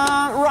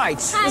 Right.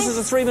 Hi. This is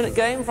a 3-minute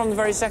game from the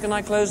very second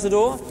I close the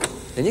door.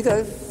 In you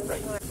go.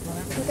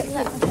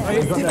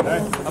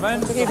 I'm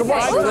in. You can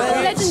watch it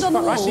there. Legend on the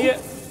I wall. see it.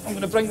 I'm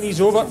going to bring these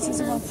over.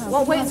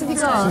 What weights have you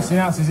got? 16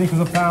 ounces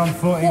equals a pound,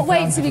 14 What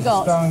weights pounds have you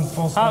equals got? a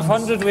stone, 4 Half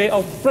stones. 100 weight.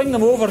 I'll bring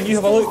them over and you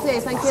have a look.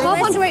 Please, thank you.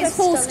 1200 weight is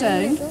 4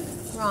 stone.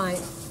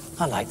 Right.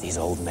 I like these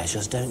old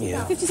measures, don't you?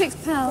 56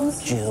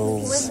 pounds.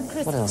 Jills.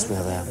 What else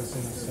were there?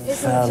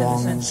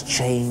 Furlongs,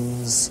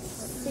 chains.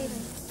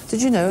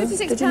 Did you know?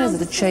 56 Did you know pounds.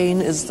 that a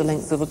chain is the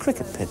length of a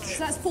cricket pitch? So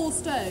that's 4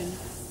 stone.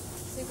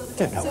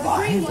 Don't know So the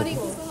why, green but one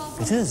equals the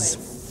half. it is.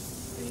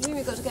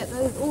 We've got to get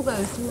all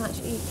those to match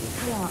each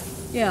colour.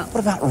 Yeah. What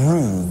about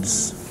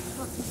rudes?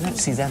 You don't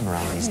see them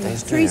around these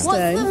days, do 3 you?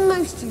 stone. What's the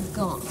most you've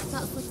got?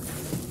 That's what...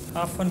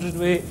 Half 100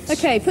 weight.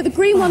 Okay, put the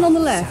green one on the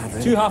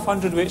left. 2 half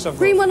 100 weights I've got.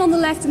 Green one on the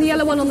left and the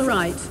yellow one on the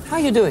right. How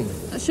are you doing?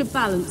 That should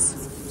balance.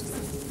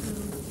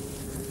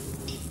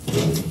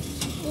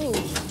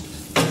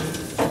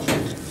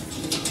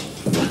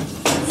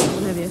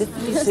 There he is.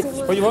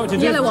 What do you want me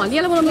to do? Yellow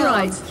one on the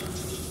right.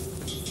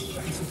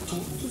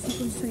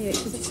 28,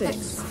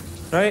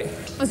 56. Right.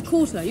 That's a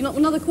quarter. You're not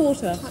another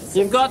quarter.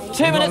 You've got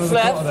 2 minutes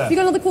left. You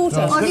got another quarter.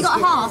 Oh, have you got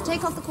a half?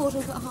 Take off the quarter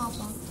and put a half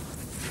on.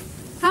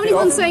 How many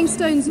one saying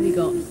stones have you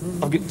got?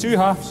 I've got 2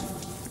 halves.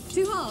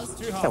 2 halves.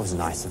 That was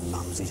nice of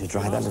Mumsy to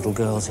dry that little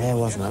girl's hair,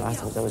 wasn't it? I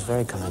thought that was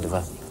very kind of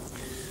her.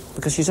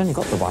 Because she's only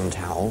got the one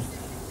towel.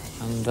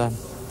 And,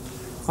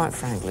 quite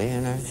frankly,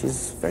 you know,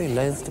 she's very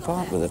loath to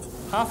part with it.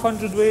 Half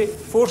 100 weight,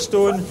 4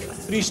 stone,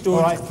 3 stone.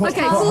 All right, put,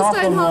 Okay, put 4 half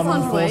stone, on half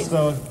one and 4 hundredweight.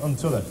 stone on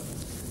t'other.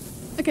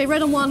 Okay,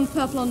 red on one,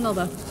 purple on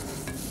another.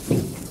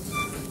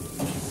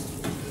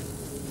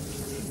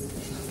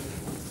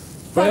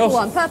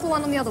 Well, Purple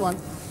one on the other one.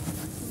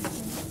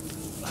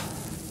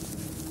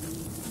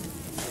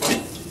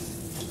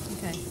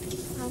 Okay.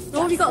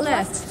 What have you got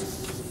left?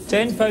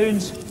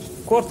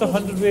 £10, quarter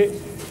 100 weight,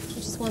 Which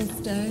is 1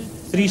 stone.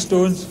 3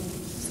 stones,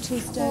 2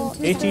 stone.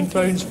 £18,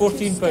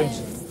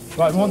 £14.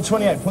 Right, we want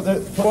 28. Put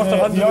Quarter the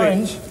hundred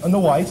orange and the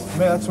white,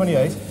 make that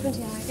 28.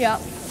 28. Yeah.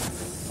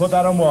 Put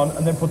that on one,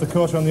 and then put the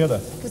quarter on the other.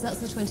 Because that's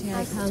the 28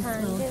 pounds.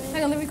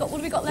 Hang on, what have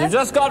we got You've left?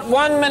 just got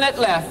 1 minute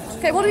left.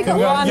 Okay, what have we got?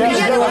 One. Yellow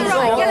Yellow on the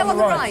right. on Yellow on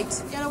the the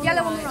right.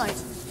 Yellow on the right.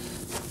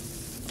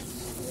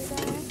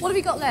 What have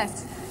we got left?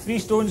 3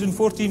 stones and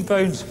 £14.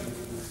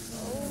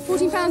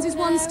 £14 is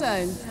 1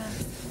 stone.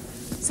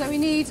 So we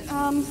need.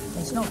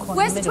 It's not quite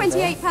Where's in the the middle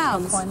there.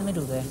 £28? Quite in the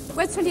middle there.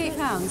 Where's £28?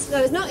 No,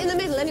 it's not in the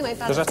middle anyway,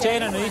 Val. There's a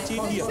 10 and an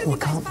 18 here. Oh, I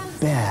can't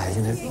bear,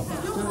 you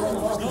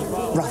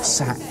know, rough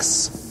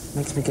sacks.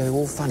 Makes me go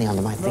all funny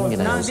under my No,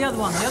 fingernails. the other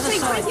one, the other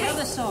side, the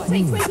other side.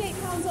 Take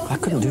 £28 off. I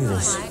couldn't do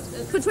this.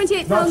 Put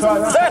 £28 No, on try the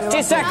that. right.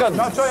 30 seconds.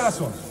 No, try this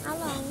one.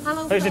 How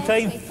long? How's the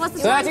time? What's the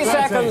 30 time?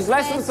 seconds.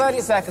 Less than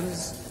 30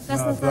 seconds.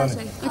 Less than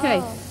 30.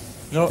 Okay.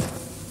 No.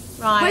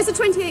 Right. Where's the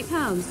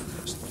 £28?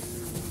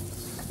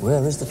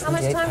 Where is the How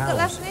much £28? time have we got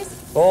left, please?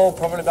 Oh,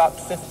 probably about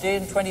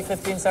 15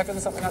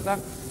 seconds, something like that.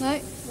 No.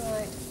 Right.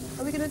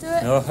 Are we going to do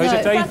it? No, how's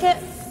the time?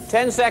 Bracket.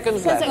 10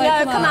 seconds left. No,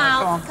 come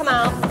out. Come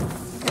out.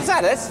 Is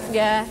that it?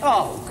 Yeah.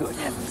 Oh, good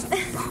heavens.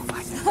 Oh,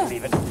 I can't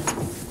believe it. So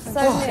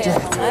near. So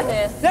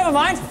near. Never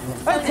mind.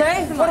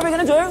 Okay, what are we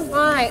going to do?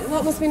 Right,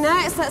 what must be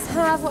next? Let's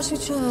have, what should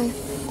we try?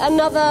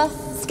 Another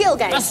skill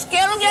game. A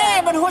skill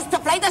game, and who's to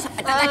play the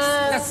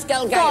next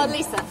skill game? Go on,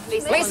 Lisa.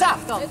 Lisa.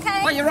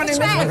 Okay. Well, you're running Which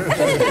this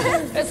way?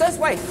 way. It's this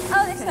way.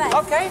 Oh, this way.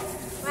 Okay.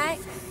 Right.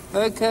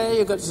 Okay,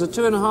 you've got just a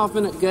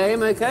 2.5-minute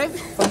game, okay?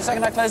 From the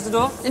second I close the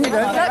door. In you go.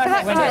 There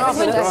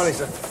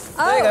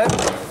you go.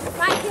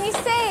 Right, can you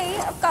see?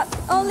 I've got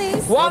all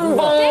these. One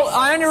ball,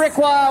 I only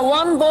require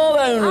one ball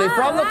only,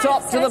 from the right,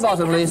 top to so the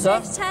bottom, take Lisa.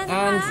 it, turn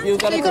And around. you've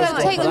got So a you've got to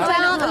crystal take for them that.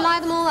 down and lie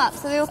them all up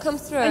so they all come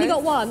through. Only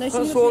got one. No, Put a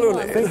shouldn't swallow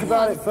have in it. Think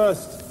about it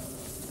first.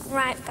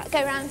 Right, got to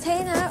go round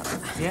here now.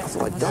 Yeah. I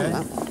thought I'd done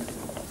that.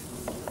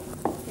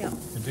 You're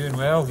doing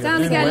well. You're Down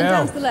doing again and well.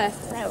 down to the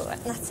left. No,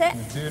 that's it.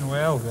 You're doing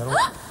well, girl.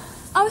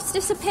 Oh, it's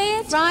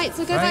disappeared. Right,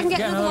 so go back and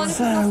get another one.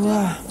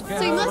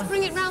 So you must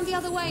bring it round the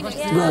other way.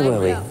 Where were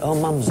we? Oh,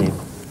 Mumsy.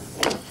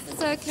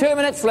 It's okay. 2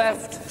 minutes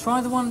left. Try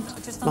the one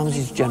just underneath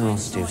Mumsy's the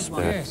generosity of lines,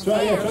 spirit. yes.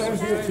 Try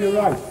everything to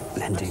your right.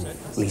 Lending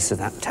Lisa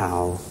that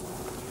towel.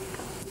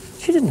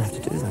 She didn't have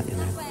to do that, you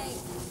know.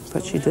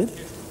 But she did.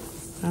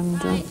 And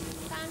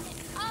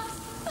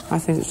I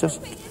think it's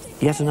just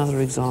yet another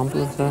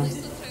example of the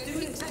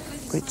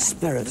great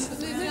spirit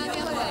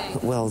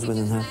that wells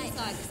within her.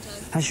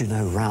 As you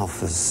know, Ralph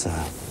he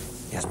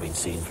hasn't been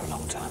seen for a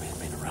long time. He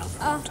hasn't been around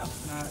for a long time.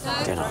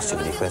 I don't ask too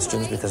many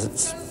questions because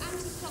it's a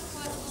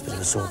bit of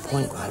a sore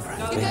point, quite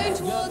frankly.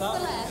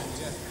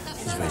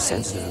 She's very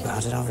sensitive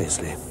about it,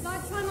 obviously.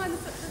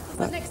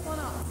 But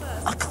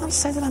I can't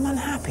say that I'm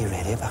unhappy,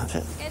 really, about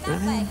it.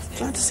 I'm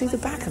glad to see the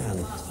back of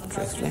him,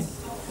 truthfully.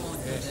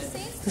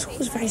 He was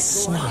always very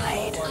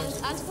snide.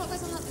 That's what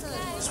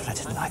I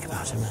didn't like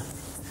about him.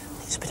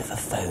 He's a bit of a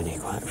phony,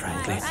 quite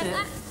frankly.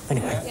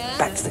 Anyway,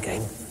 back to the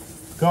game.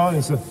 Go on,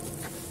 Lisa.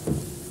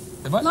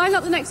 Line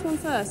up the next one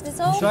first.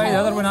 Try the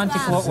other one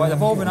anti-clockwise.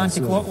 They've all been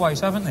anti-clockwise,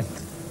 haven't they?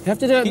 You have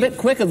to do it a bit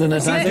quicker than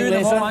this, I Do think,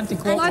 them all Lisa.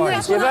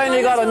 anti-clockwise. You've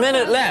only got a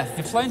minute left.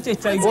 You've plenty of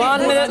time.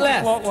 1 minute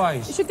left. You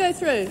Clockwise. should go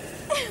through.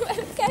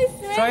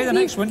 Try the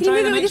next one. Can you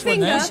Try move the it with next your one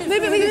finger? then.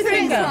 Move it with your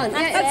finger. That's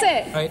That's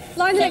it. Right.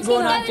 Line the Keep next one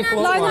going up.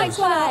 anti-clockwise. Line the next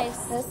one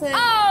up.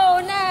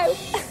 Oh, no.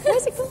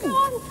 Where's it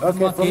gone?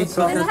 Okay, from the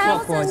top. And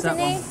clockwise, that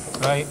one.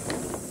 underneath. Right.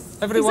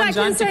 Everyone's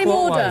Exactly the same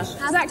order.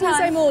 anti-clockwise. Exactly the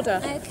same order.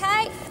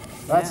 Okay.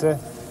 That's it.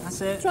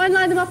 That's it. Try and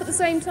line them up at the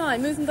same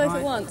time. Move them both at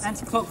Right. once.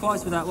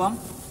 Anti-clockwise with that one.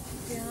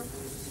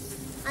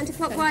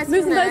 Anti-clockwise.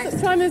 Move them next.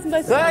 both. Try and move them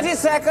both at once. 30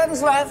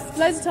 seconds left.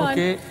 Loads of time.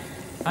 Okay.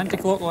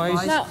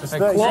 Anti-clockwise. Now,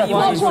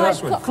 Clockwise for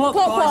this one.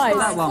 Clockwise for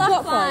that one.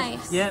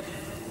 Clockwise. Yep.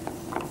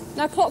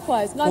 Now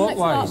clockwise. Line the next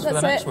one up. Clockwise for the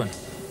That's next it. one.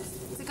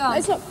 Is it gone?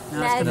 It's not.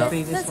 Now it's going to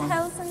be this There's one.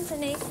 holes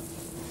underneath.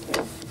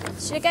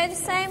 Should we go the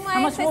same way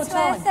much if more it's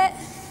time? worth it?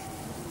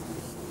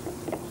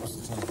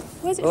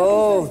 Where's it?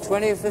 Oh,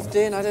 20,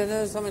 15, I don't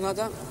know, something like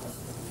that.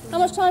 How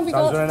much time have we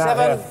Time's got? running out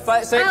 7, here.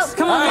 5, 6,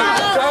 Come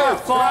on,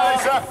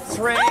 5,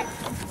 3,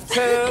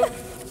 2,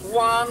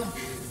 1,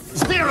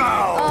 0.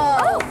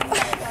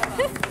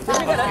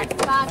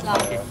 Bad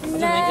luck.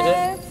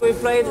 No. We've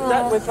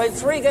played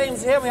 3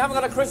 games here. We haven't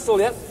got a crystal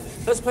yet.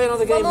 Let's play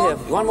another game more? here.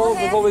 One One more more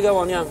here? before we go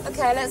on, yeah.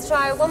 Okay, let's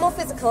try one more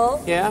physical.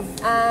 Yeah.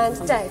 And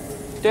Dave.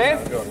 Dave?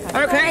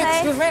 Okay, Okay.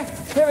 excuse me.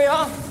 Here we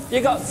are.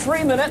 You got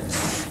 3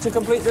 minutes to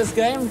complete this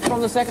game.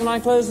 From the second I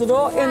close the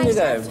door, in you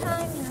go.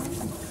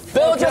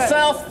 Build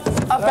yourself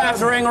a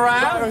battering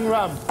ram. Battering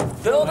ram.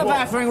 Build a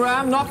battering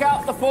ram, knock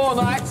out the 4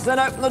 knights, then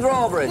open the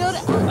drawbridge.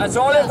 That's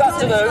all you've got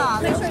to do.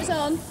 Make sure it's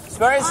on. It's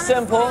very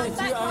simple.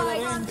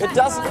 It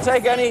doesn't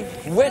take any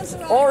wit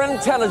or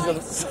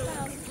intelligence.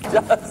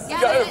 Just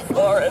go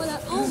for it.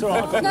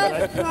 No,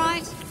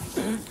 right.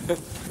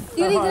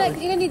 You're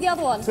gonna need the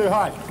other one. Too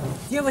high.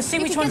 Yeah, we'll see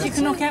which ones you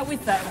can knock out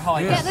with that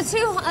height. Get the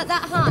two at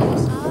that height.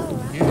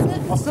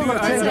 I've still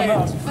got to change them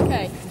up.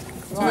 Okay.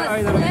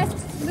 Either way. Left.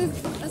 Move.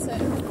 That's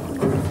it.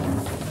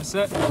 That's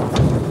it.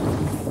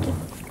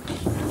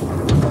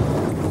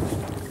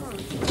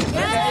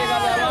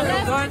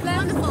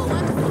 Wonderful,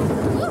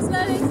 wonderful.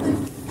 Slowly.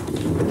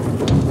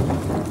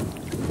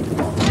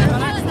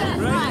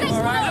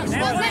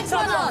 Next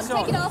one on.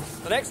 Take it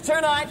off. The next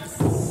 2 knights,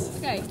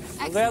 Okay.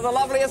 they're the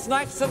loveliest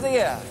knights of the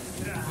year.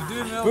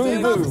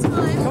 Boom, boom.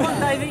 Come on,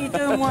 David, you're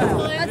doing well.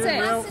 That's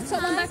it.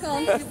 Top one back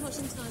on.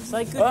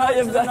 Say good Well, night to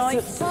you've the got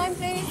night. Time,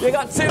 please. You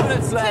got 2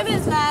 minutes left. 2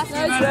 minutes left.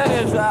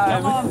 Plenty of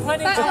time. Come on,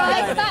 plenty of Back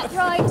right. time. Back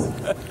right.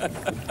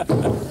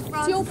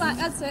 To your back.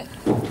 That's it.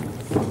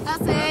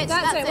 That's it.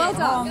 That's it. Well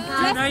done.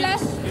 Left. Night.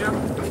 Left.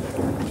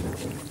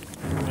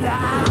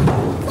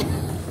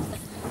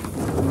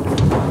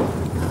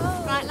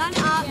 Right, line it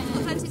up.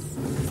 Got plenty.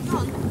 Come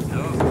on.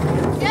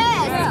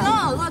 Yeah, it's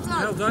gone. Well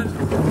done. Well done.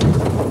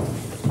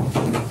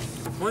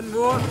 One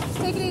more.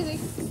 Take it easy.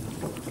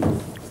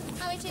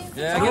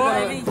 Yeah, Come give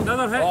on. it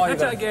Another hit. Oh, you Hit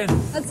got it it. again.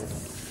 That's it.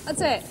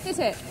 Hit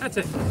it. Hit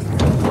it.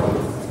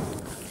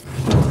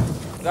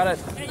 Got it.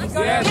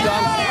 Yes,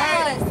 done.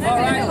 All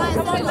right.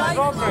 Come on,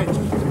 Drawbridge.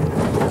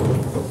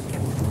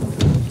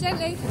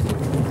 Gently.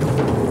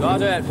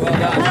 Got it. Well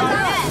done.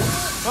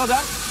 Well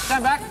done.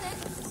 Stand back.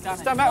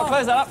 Stand back. We'll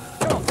close that up.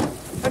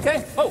 Okay.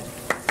 Oh.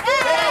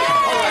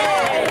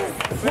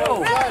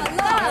 Whoa.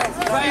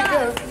 Thank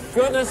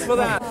goodness for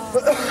that.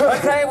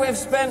 Okay, we've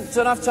spent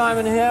enough time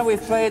in here.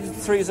 We've played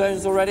 3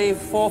 zones already.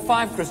 4,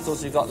 5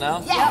 crystals you've got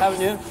now,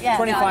 haven't you? Yeah.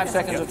 25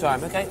 seconds of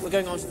time. Okay, we're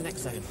going on to the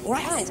next zone. All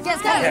right. Let's go.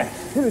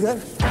 Here we go.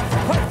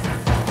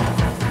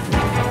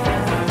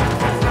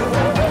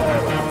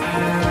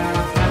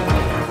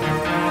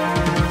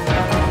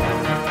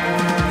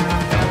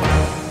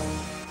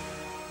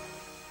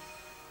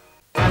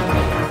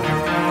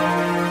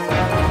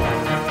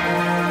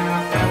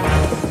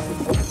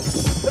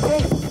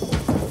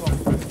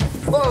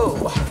 Whoa.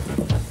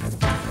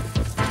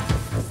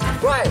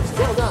 Right,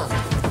 well done.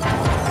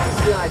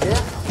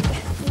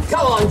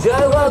 Go on,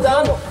 Joe. Well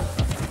done.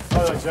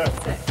 Well done, Joe.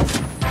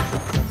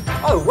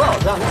 Oh, well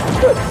done. This is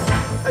good.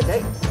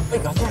 Okay, we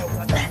got it.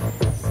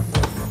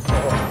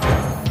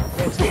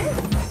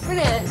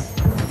 Brilliant.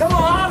 Come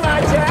on,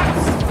 my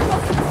chaps.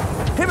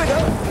 Here we go.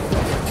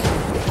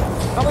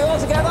 Are we all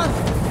together?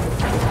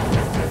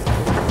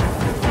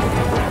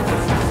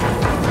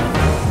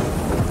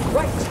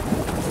 Right.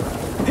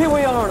 Here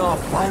we are in our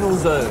final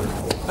zone.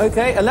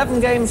 Okay,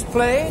 11 games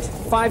played,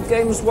 5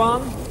 games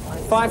won,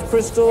 5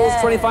 crystals,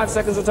 25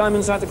 seconds of time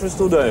inside the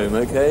crystal dome,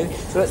 okay?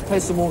 So let's play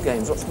some more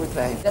games. What should we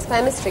play? Let's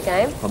play a mystery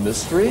game. A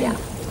mystery? Yeah.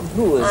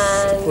 Who will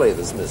play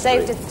this mystery?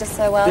 Dave did just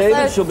so well.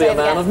 David shall be a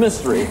David, man yeah. of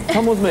mystery.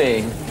 Come with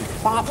me.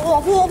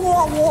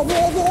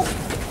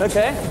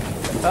 Okay.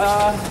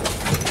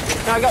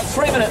 Now I've got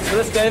 3 minutes for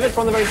this, David,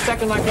 from the very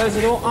second I close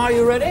the door. Are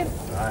you ready?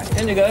 Right.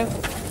 In you go.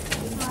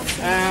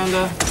 And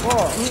the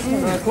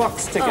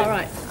clock's ticking. All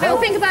right. Have a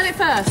think about it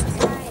first.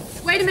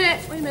 Wait a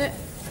minute.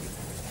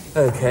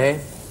 Okay.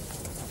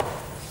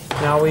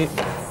 Now we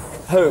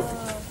hope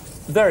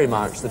very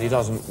much that he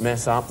doesn't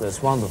mess up this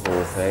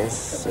wonderful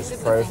face, this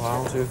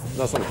profile too.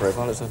 That's not a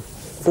profile, it's a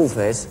full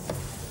face.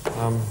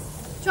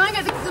 Try and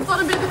get the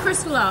bottom bit of the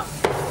crystal up.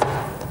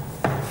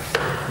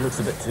 Looks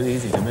a bit too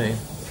easy to me.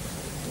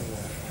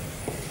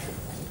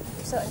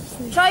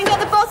 Try and get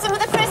the bottom of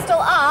the crystal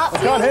up. I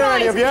can't hear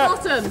any of you.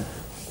 Bottom.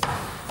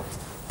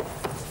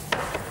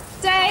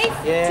 Dave,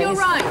 Yeah, to your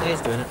right.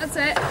 He's doing it. That's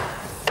it.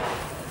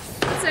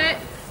 That's it.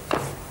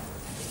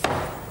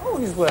 Oh,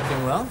 he's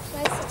working well.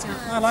 Where's the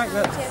time? I like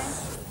that.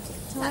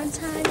 Time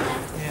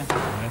left.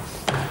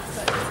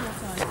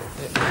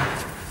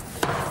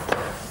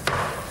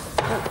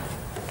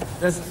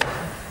 There's,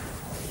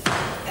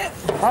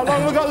 How long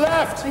have we got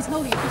left? He's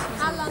holding it.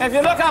 How long? if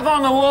you look up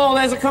on the wall,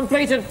 there's a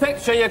completed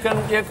picture you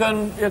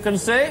can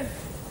see.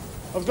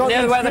 I've got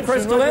Near the where the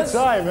inscription crystal with is? the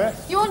time, eh?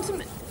 You want to...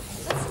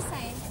 What's it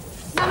saying?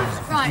 No,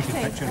 right,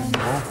 okay.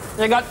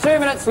 You've got 2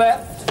 minutes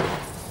left.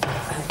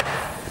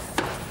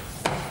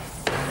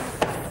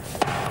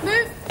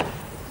 Move.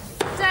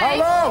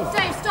 Dave. How long?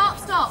 Dave,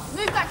 stop.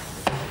 Move back.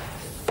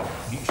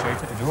 You can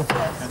shout at the door.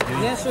 Can't do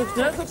it. Yes,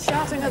 don't quit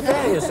shouting at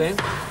there, you see.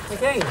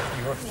 Okay.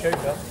 You want to shout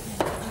that?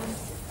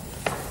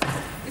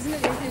 Isn't it?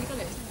 You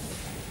got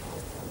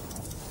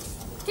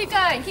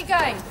it. Keep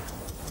going.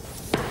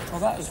 Well,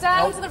 that is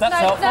Down to the... that's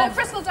helpful. No,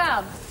 crystal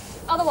down.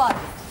 Other one.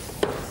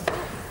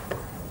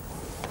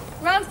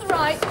 Round to the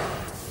right.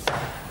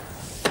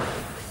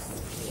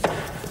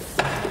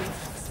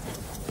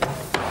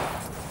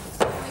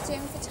 We're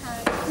doing for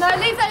time. No,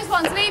 leave those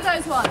ones.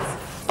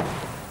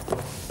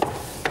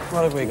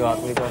 What have we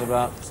got? We've got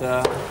about... we've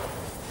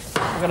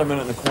got a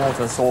minute and a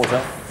quarter, sort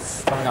of.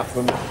 Coming up to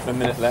a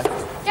minute left.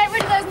 Get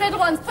rid of those middle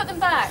ones, put them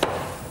back.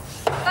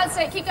 That's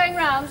it, keep going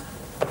round.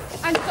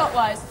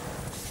 Anti-clockwise.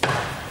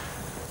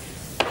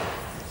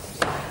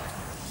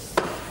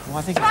 Well,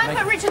 I think Try and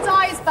put Richard's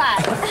eyes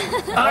back.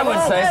 I would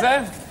say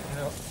so.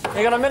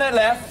 You got a minute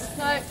left.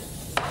 No.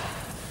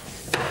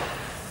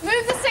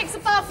 Move the 6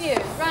 above you,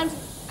 round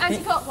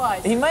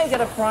anti-clockwise. He may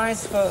get a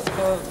prize for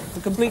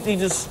completely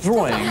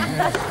destroying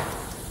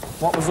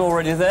what was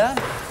already there.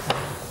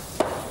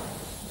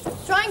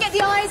 Try and get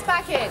the eyes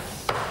back in.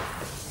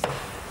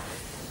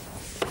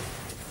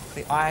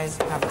 The eyes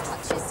haven't.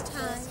 Watch his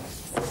time.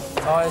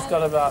 Oh,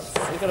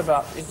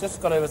 he's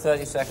just got over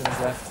 30 seconds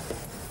left.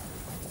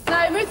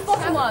 No, move the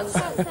bottom ones.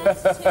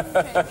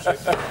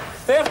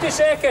 30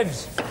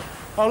 seconds!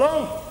 How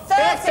long?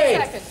 30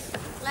 seconds.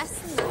 Less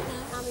than that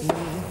now.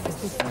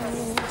 Who's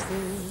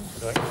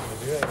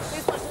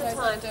watching the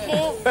time?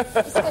 Here,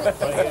 he's going to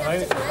have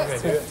to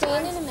connect 15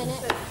 in a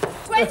minute.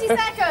 20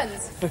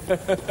 seconds.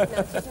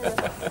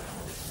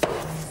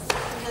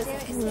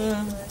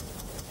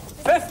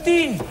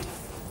 15!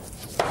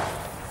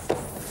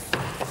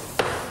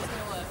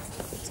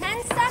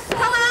 10 seconds.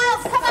 Come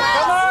out.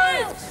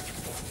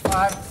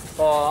 5,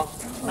 4,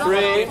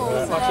 3, 2,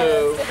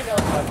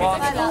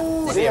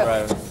 1, 0.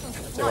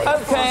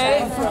 Okay,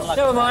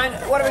 never mind.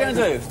 What are we going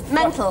to do?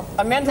 Mental.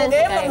 A mental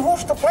game? And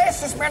who's to play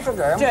this mental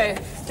game? Drew.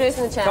 Drew's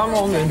in the chair. Come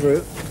on then,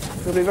 Drew.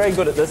 You'll be very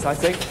good at this, I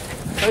think.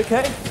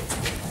 Okay.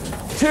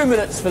 2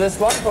 minutes for this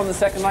one from the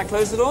second I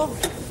close the door.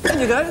 In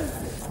you go.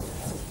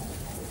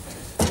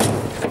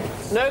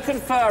 No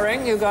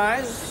conferring, you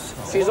guys.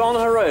 She's on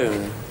her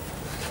own.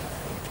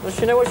 Does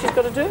she know what she's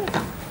got to do?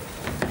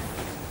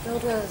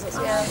 God knows, it's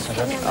yeah. That's the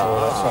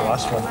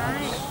last one.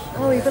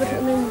 Oh, you've got to put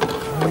them in.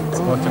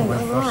 Bottom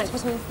went Oh, right, first.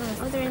 put them in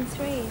first. Oh, they're in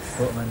threes.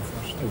 Bottom went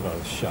first. Oh,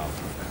 well, sharp.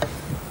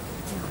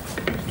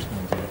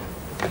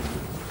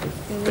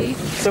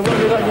 So what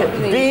have we got here?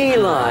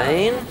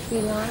 B-line.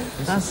 B-line.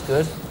 That's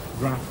good.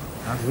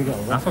 Have we got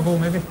a affable,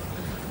 maybe? I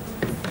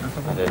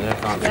don't know, I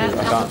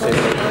can't see.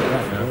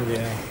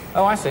 Yeah.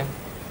 Oh, I see.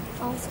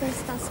 Oh, I was going to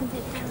spell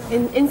something down.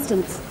 In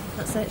instance.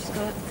 That's it, she's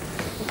got it.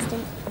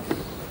 Instant.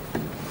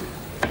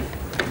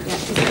 Yeah,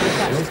 she's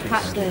going to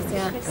catch this,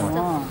 yeah.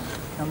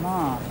 Come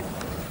on.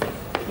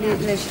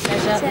 Lucius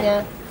pleasure,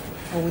 yeah.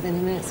 Or within a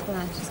minute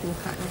square, she's going to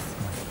crack this.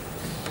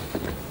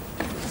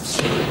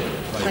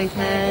 Play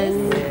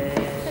pen.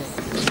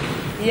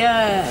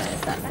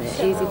 Yes, that's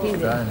it. Easy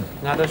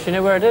peasy. Now, does she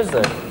know where it is,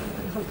 though?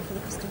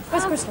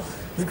 Where's Crystal?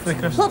 Look for the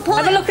crystal. Pull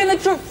Have a look in the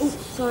drawer.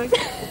 Sorry.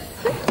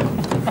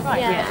 Right,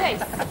 Yeah. okay.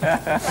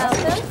 Well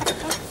done.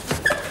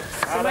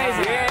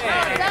 Amazing.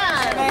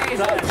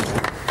 Well done.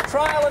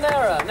 Trial and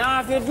error.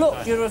 Now, if you'd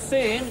looked, you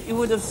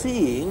would have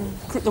seen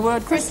the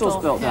word crystal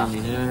spelt down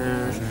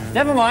there.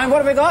 Never mind. What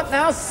have we got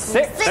now?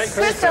 Six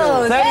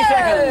crystals. 30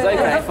 seconds.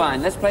 Okay,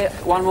 fine. Let's play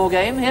one more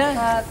game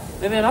here.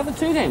 Maybe another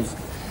 2 games.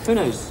 Who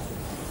knows?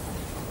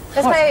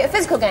 Let's play a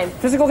physical game.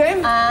 Physical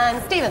game?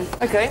 And Stephen.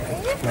 Okay.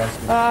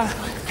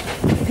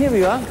 Here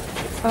we are.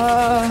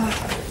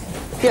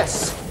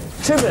 Yes.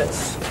 2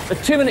 minutes. A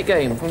 2-minute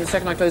game from the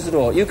second I close the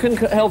door. You can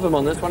help him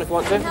on this one if you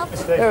want to.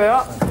 Here we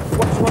are.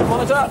 Watch the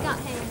monitor.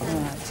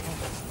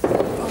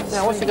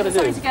 Now, what's he got to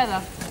do?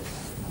 Together.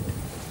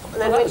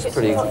 That's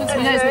pretty. He knows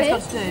what he's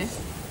got to do.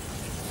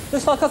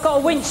 Looks like I've got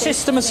a winch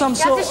system of some You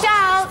have sort. to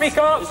shout. Speak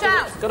up.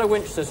 Shout. Got a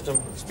winch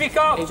system. Speak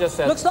up. He just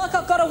said. Looks like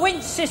I've got a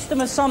winch system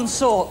of some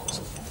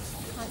sort.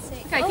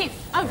 Okay, keep.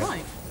 Oh,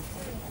 right.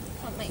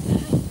 Can't make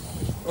that.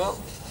 Well,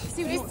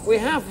 we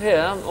have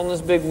here on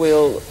this big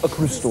wheel a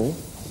crystal.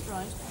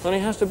 Right. And he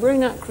has to bring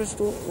that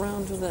crystal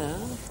round to there.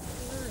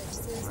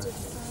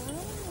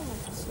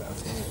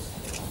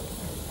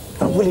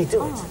 But will he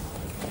do it?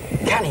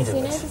 Can he do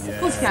it? Of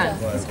course you can.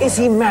 Is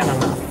he man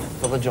enough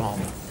for the job?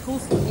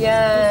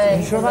 Yeah.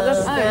 You sure about this?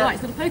 Oh, right.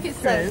 So to poke it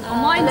through.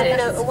 Unwind it.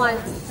 No, one.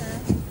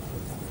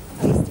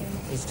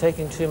 He's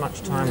taking too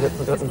much time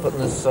putting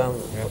this.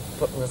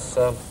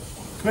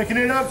 Making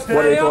it up, Steve.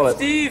 What do you call it?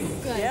 Steve.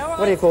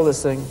 What do you call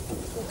this thing?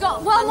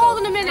 Got well more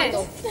than a minute.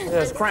 Yeah,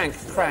 it's crank.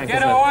 Get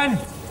isn't it? on.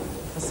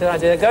 That's the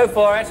idea. Go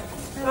for it.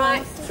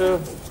 Right. 2. You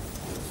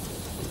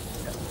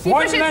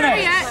 1 push it minute.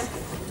 through yet?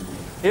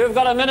 You've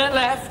got a minute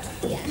left.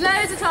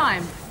 Loads of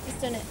time. He's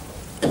done it.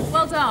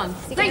 Well done.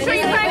 Make sure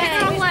you going crank it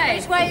the wrong way.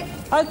 Which way?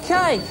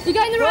 Okay. You're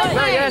going the wrong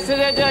way. Yes,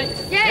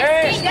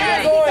 Yes, keep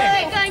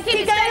going. Keep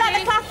Keep it going like the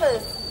steady.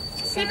 clappers.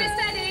 Keep it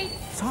steady.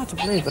 It's hard to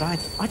believe, but I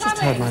just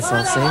heard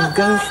myself saying,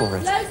 go for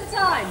it. Loads of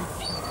time.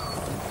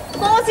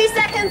 40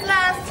 seconds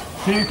left.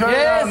 Keep going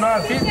Yes. down,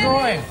 man. Keep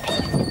going.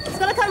 It's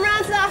got to come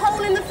round to that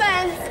hole in the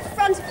fence.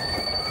 Front to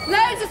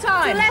Loads of the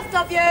time. left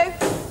of you.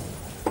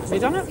 Has he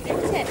done it?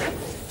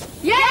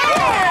 Yeah.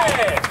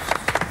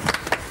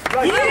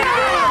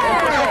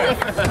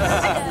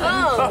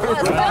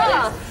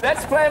 Oh,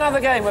 Let's play another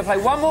game. We'll play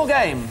one more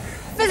game.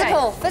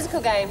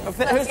 physical game.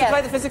 Who's to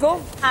play the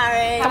physical?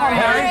 Harry. Come on,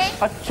 Harry.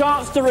 A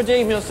chance to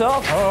redeem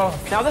yourself.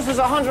 Now, this is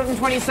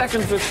 120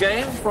 seconds, this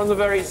game, from the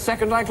very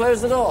second I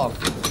close the door.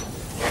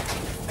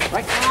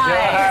 Right?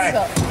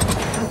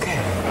 Okay.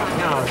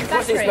 Now,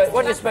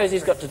 what do you suppose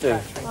he's got to do?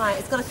 Right,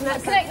 it's got to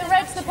connect. Connect the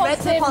red to the Red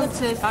to positive.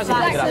 positive. How's he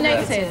Black pick it to the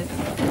up there? negative.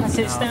 That's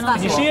it. Stand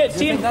up. You see it, Do you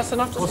team? think that's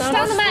enough to stand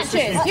Stand the on?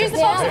 matches. Use the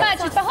box of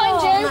matches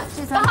behind you.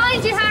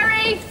 Behind you,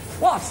 Harry.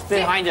 What?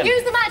 Behind him.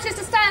 Use the matches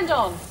to stand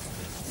on.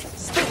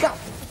 Speak up.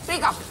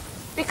 Speak up.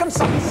 Be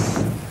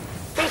concise.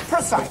 Be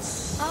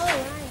precise. Oh, right.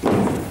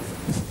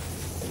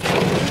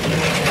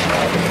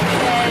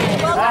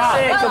 That's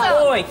it. Well Good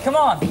done. boy. Come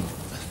on.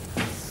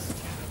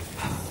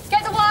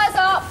 Get the wires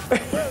up.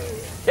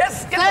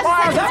 Yes, get the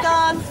wires up.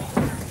 Gone.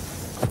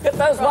 Get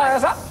those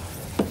wires up.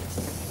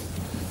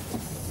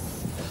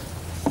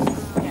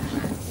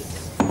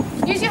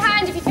 Use your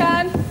hand if you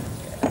can.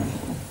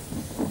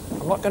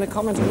 I'm not going to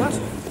comment on that.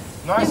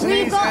 Nice and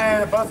We've easy. got-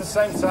 They're both the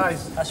same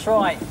size. That's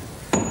right.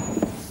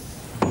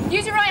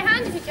 Use your right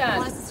hand if you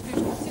can. Use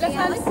your left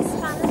hand.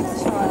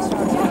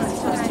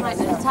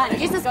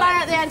 Tighten. Use the spanner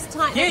at the end to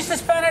tighten. Use the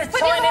spanner to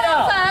Put your tighten it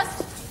arm up.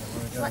 first.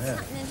 What's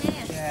happening here?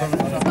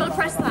 You've got to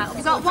press that.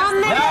 You've got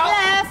 1 minute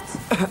left.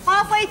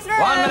 Halfway through.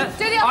 1 minute.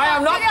 Do the other I am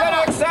one, not do the going to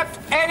other one. accept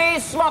any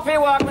sloppy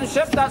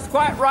workmanship. That's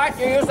quite right.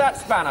 You use that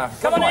spanner.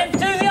 Come on in. Do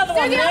the other Do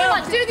one the other now.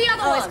 one. Do the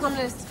other Oh, it's one.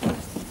 come loose.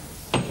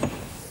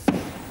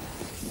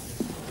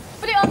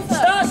 Put it on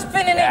first. Start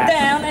spinning it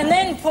down and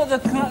then put the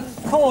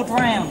cord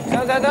round.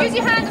 Go. Use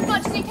your hand as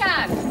much as you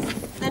can.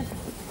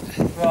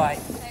 Right.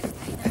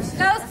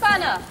 Now the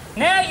spanner.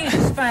 Now use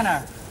the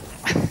spanner.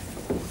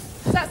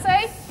 Is that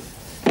safe?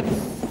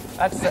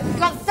 That's it. You've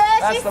got 30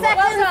 That's the one.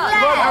 seconds Well done.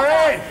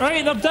 left.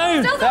 Right, they're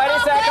down. Still 30 got one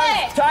seconds.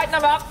 minute. Tighten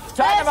them up.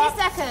 Tighten them 30 up.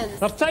 seconds.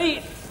 They're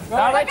tight.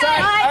 Are they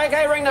tight?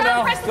 Okay, ring the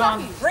bell. Press the Go on.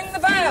 button. Ring the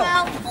bell.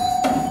 Well,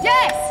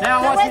 Yes.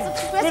 Now, where's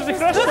what's the Where's the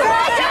crystal? crystal?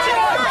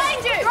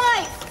 Behind you.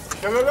 Right.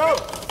 Go.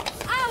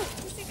 Oh,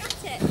 you got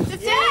it. 15.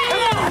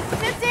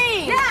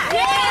 15. Yeah.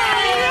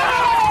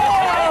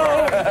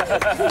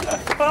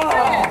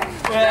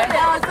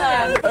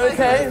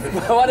 Okay.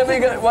 What have we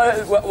got?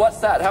 What's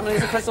that? How many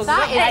crystals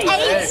That is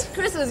it? is 8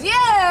 crystals. Yeah.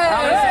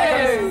 How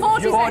many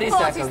seconds? 40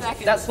 seconds.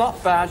 seconds. That's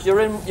not bad.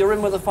 You're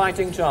in with a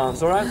fighting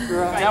chance, all right?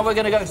 Now we're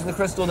going to go to the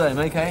Crystal Dome,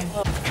 okay?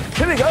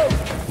 Here we go.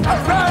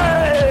 All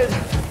right.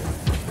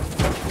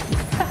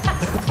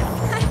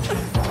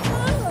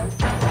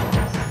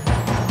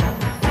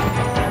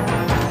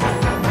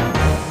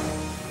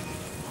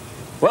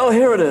 Well,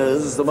 here it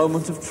is, the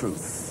moment of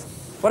truth.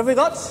 What have we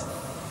got?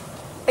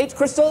 8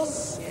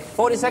 crystals,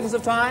 40 seconds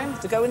of time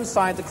to go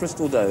inside the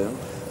Crystal Dome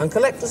and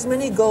collect as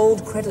many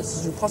gold credits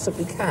as you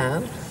possibly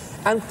can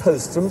and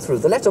post them through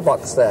the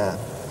letterbox there.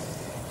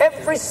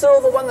 Every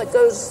silver one that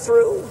goes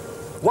through,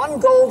 one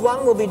gold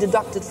one will be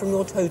deducted from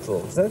your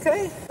totals,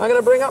 okay? I'm going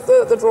to bring up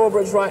the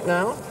drawbridge right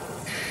now,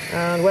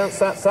 and once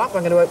that's up,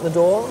 I'm going to open the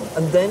door,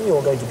 and then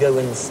you're going to go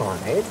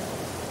inside,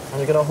 and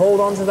you're going to hold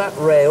on to that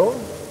rail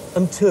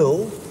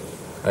until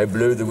I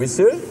blow the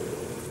whistle.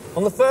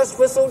 On the first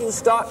whistle, you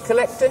start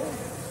collecting,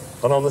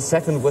 and on the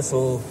second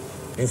whistle,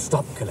 you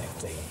stop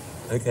collecting,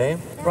 okay?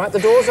 Right, the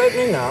door's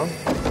opening now.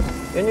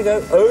 Then you go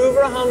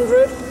over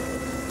 100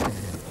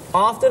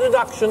 after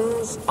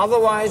deductions,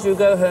 otherwise you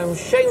go home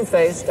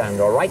shamefaced, and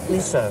rightly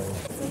so.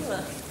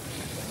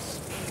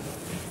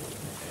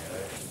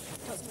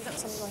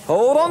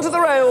 Hold on to the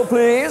rail,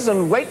 please,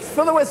 and wait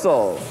for the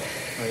whistle.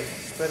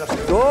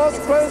 Doors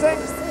closing.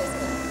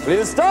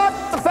 We'll start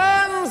the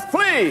fans,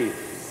 please.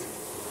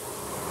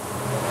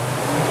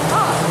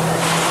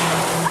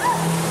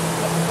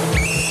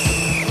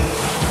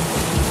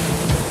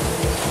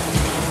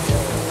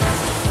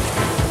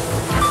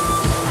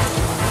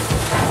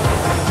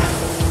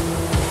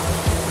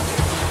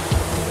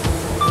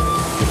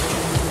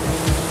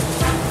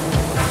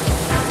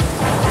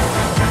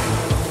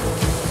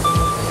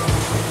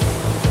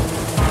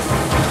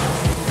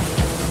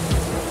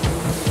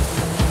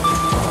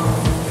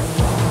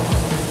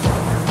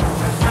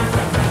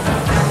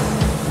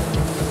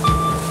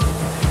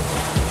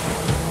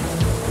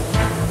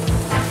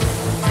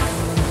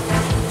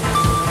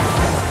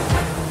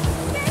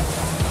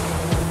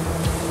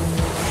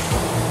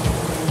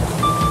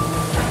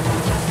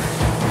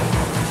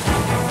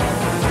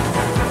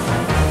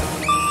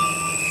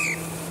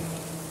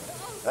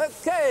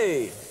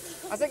 Okay,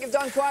 I think you've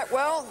done quite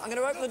well. I'm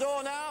going to open the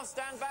door now.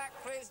 Stand back,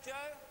 please, Joe.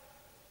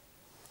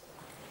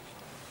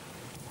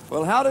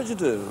 Well, how did you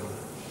do?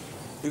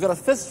 You got a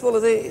fistful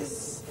of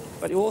these,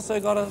 but you also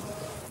got a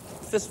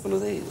fistful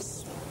of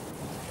these.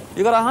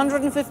 You got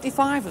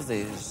 155 of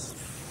these.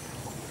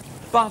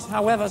 But,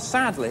 however,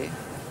 sadly,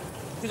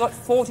 you got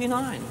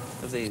 49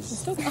 of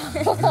these.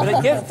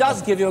 But it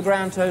does give you a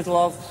grand total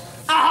of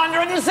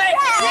 106!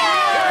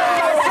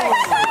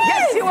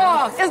 Yes, you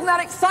are! Isn't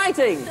that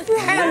exciting?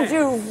 And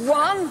you've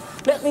won.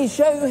 Let me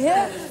show you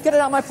here. Get it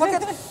out of my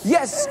pocket.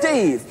 Yes,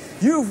 Steve,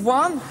 you've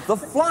won the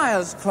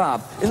Flyers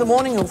Club. In the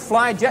morning, you'll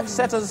fly Jet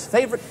Setter's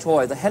favourite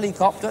toy, the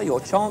helicopter, your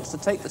chance to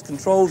take the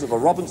controls of a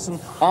Robinson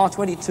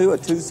R22, a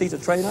two-seater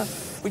trainer.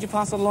 Would you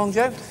pass it along,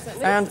 Joe?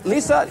 And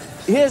Lisa,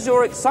 here's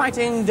your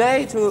exciting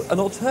day to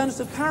an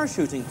alternative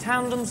parachuting,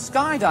 tandem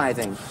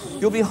skydiving.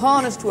 You'll be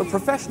harnessed to a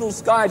professional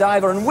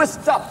skydiver and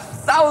whisked up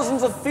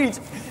thousands of feet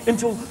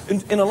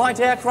in a light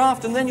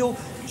aircraft, and then you'll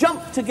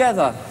jump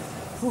together.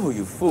 Oh,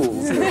 you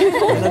fools. In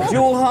a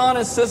dual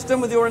harness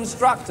system with your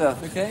instructor.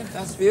 Okay,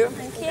 that's for you.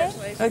 Thank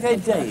you. Okay,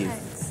 Dave.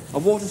 A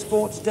water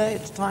sports day,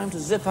 it's time to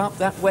zip up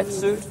that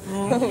wetsuit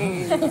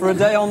for a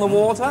day on the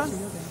water.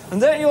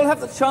 And then you'll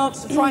have the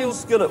chance to try your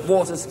skill at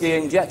water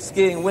skiing, jet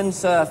skiing,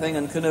 windsurfing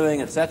and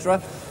canoeing,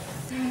 etc.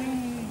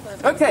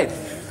 Okay,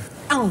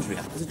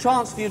 Andrea, there's a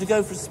chance for you to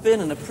go for a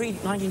spin in a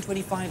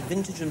pre-1925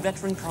 vintage and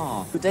veteran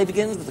car. The day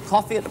begins with a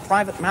coffee at the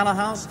private manor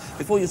house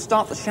before you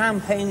start the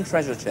champagne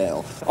treasure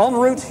trail. En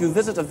route, you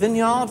visit a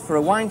vineyard for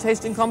a wine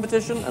tasting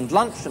competition and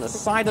lunch in a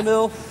cider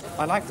mill.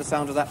 I like the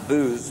sound of that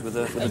booze with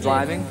the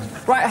driving.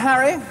 Right,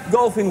 Harry,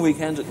 golfing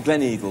weekend at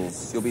Glen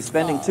Eagles. You'll be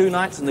spending 2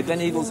 nights in the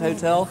Glen Eagles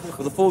Hotel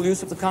with the full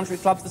use of the country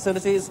club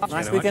facilities.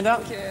 Nice weekend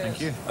out.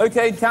 Thank you.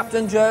 Okay,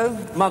 Captain Joe,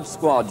 Mud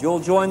Squad. You'll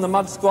join the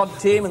Mud Squad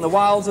team in the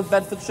wilds of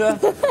Bedfordshire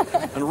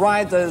and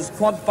ride those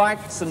quad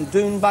bikes and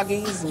dune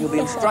buggies, and you'll be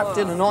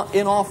instructed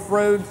in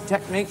off-road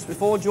techniques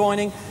before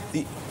joining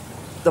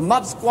the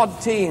Mud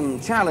Squad team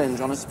challenge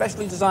on a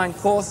specially designed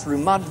course through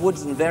mud,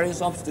 woods and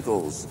various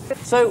obstacles.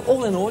 So,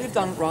 all in all, you've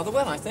done rather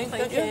well, I think,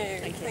 don't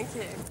you? Thank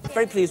you.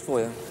 Very pleased for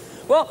you.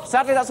 Well,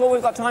 sadly, that's all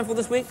we've got time for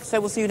this week, so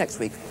we'll see you next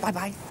week.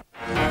 Bye-bye.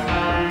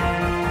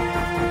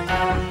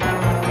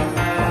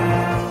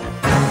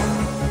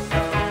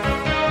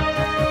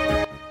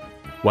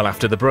 Well,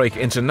 after the break,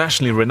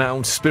 internationally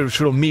renowned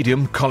spiritual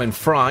medium Colin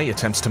Fry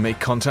attempts to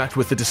make contact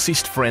with the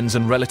deceased friends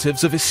and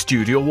relatives of his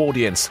studio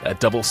audience. A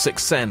double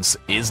sixth sense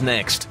is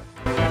next.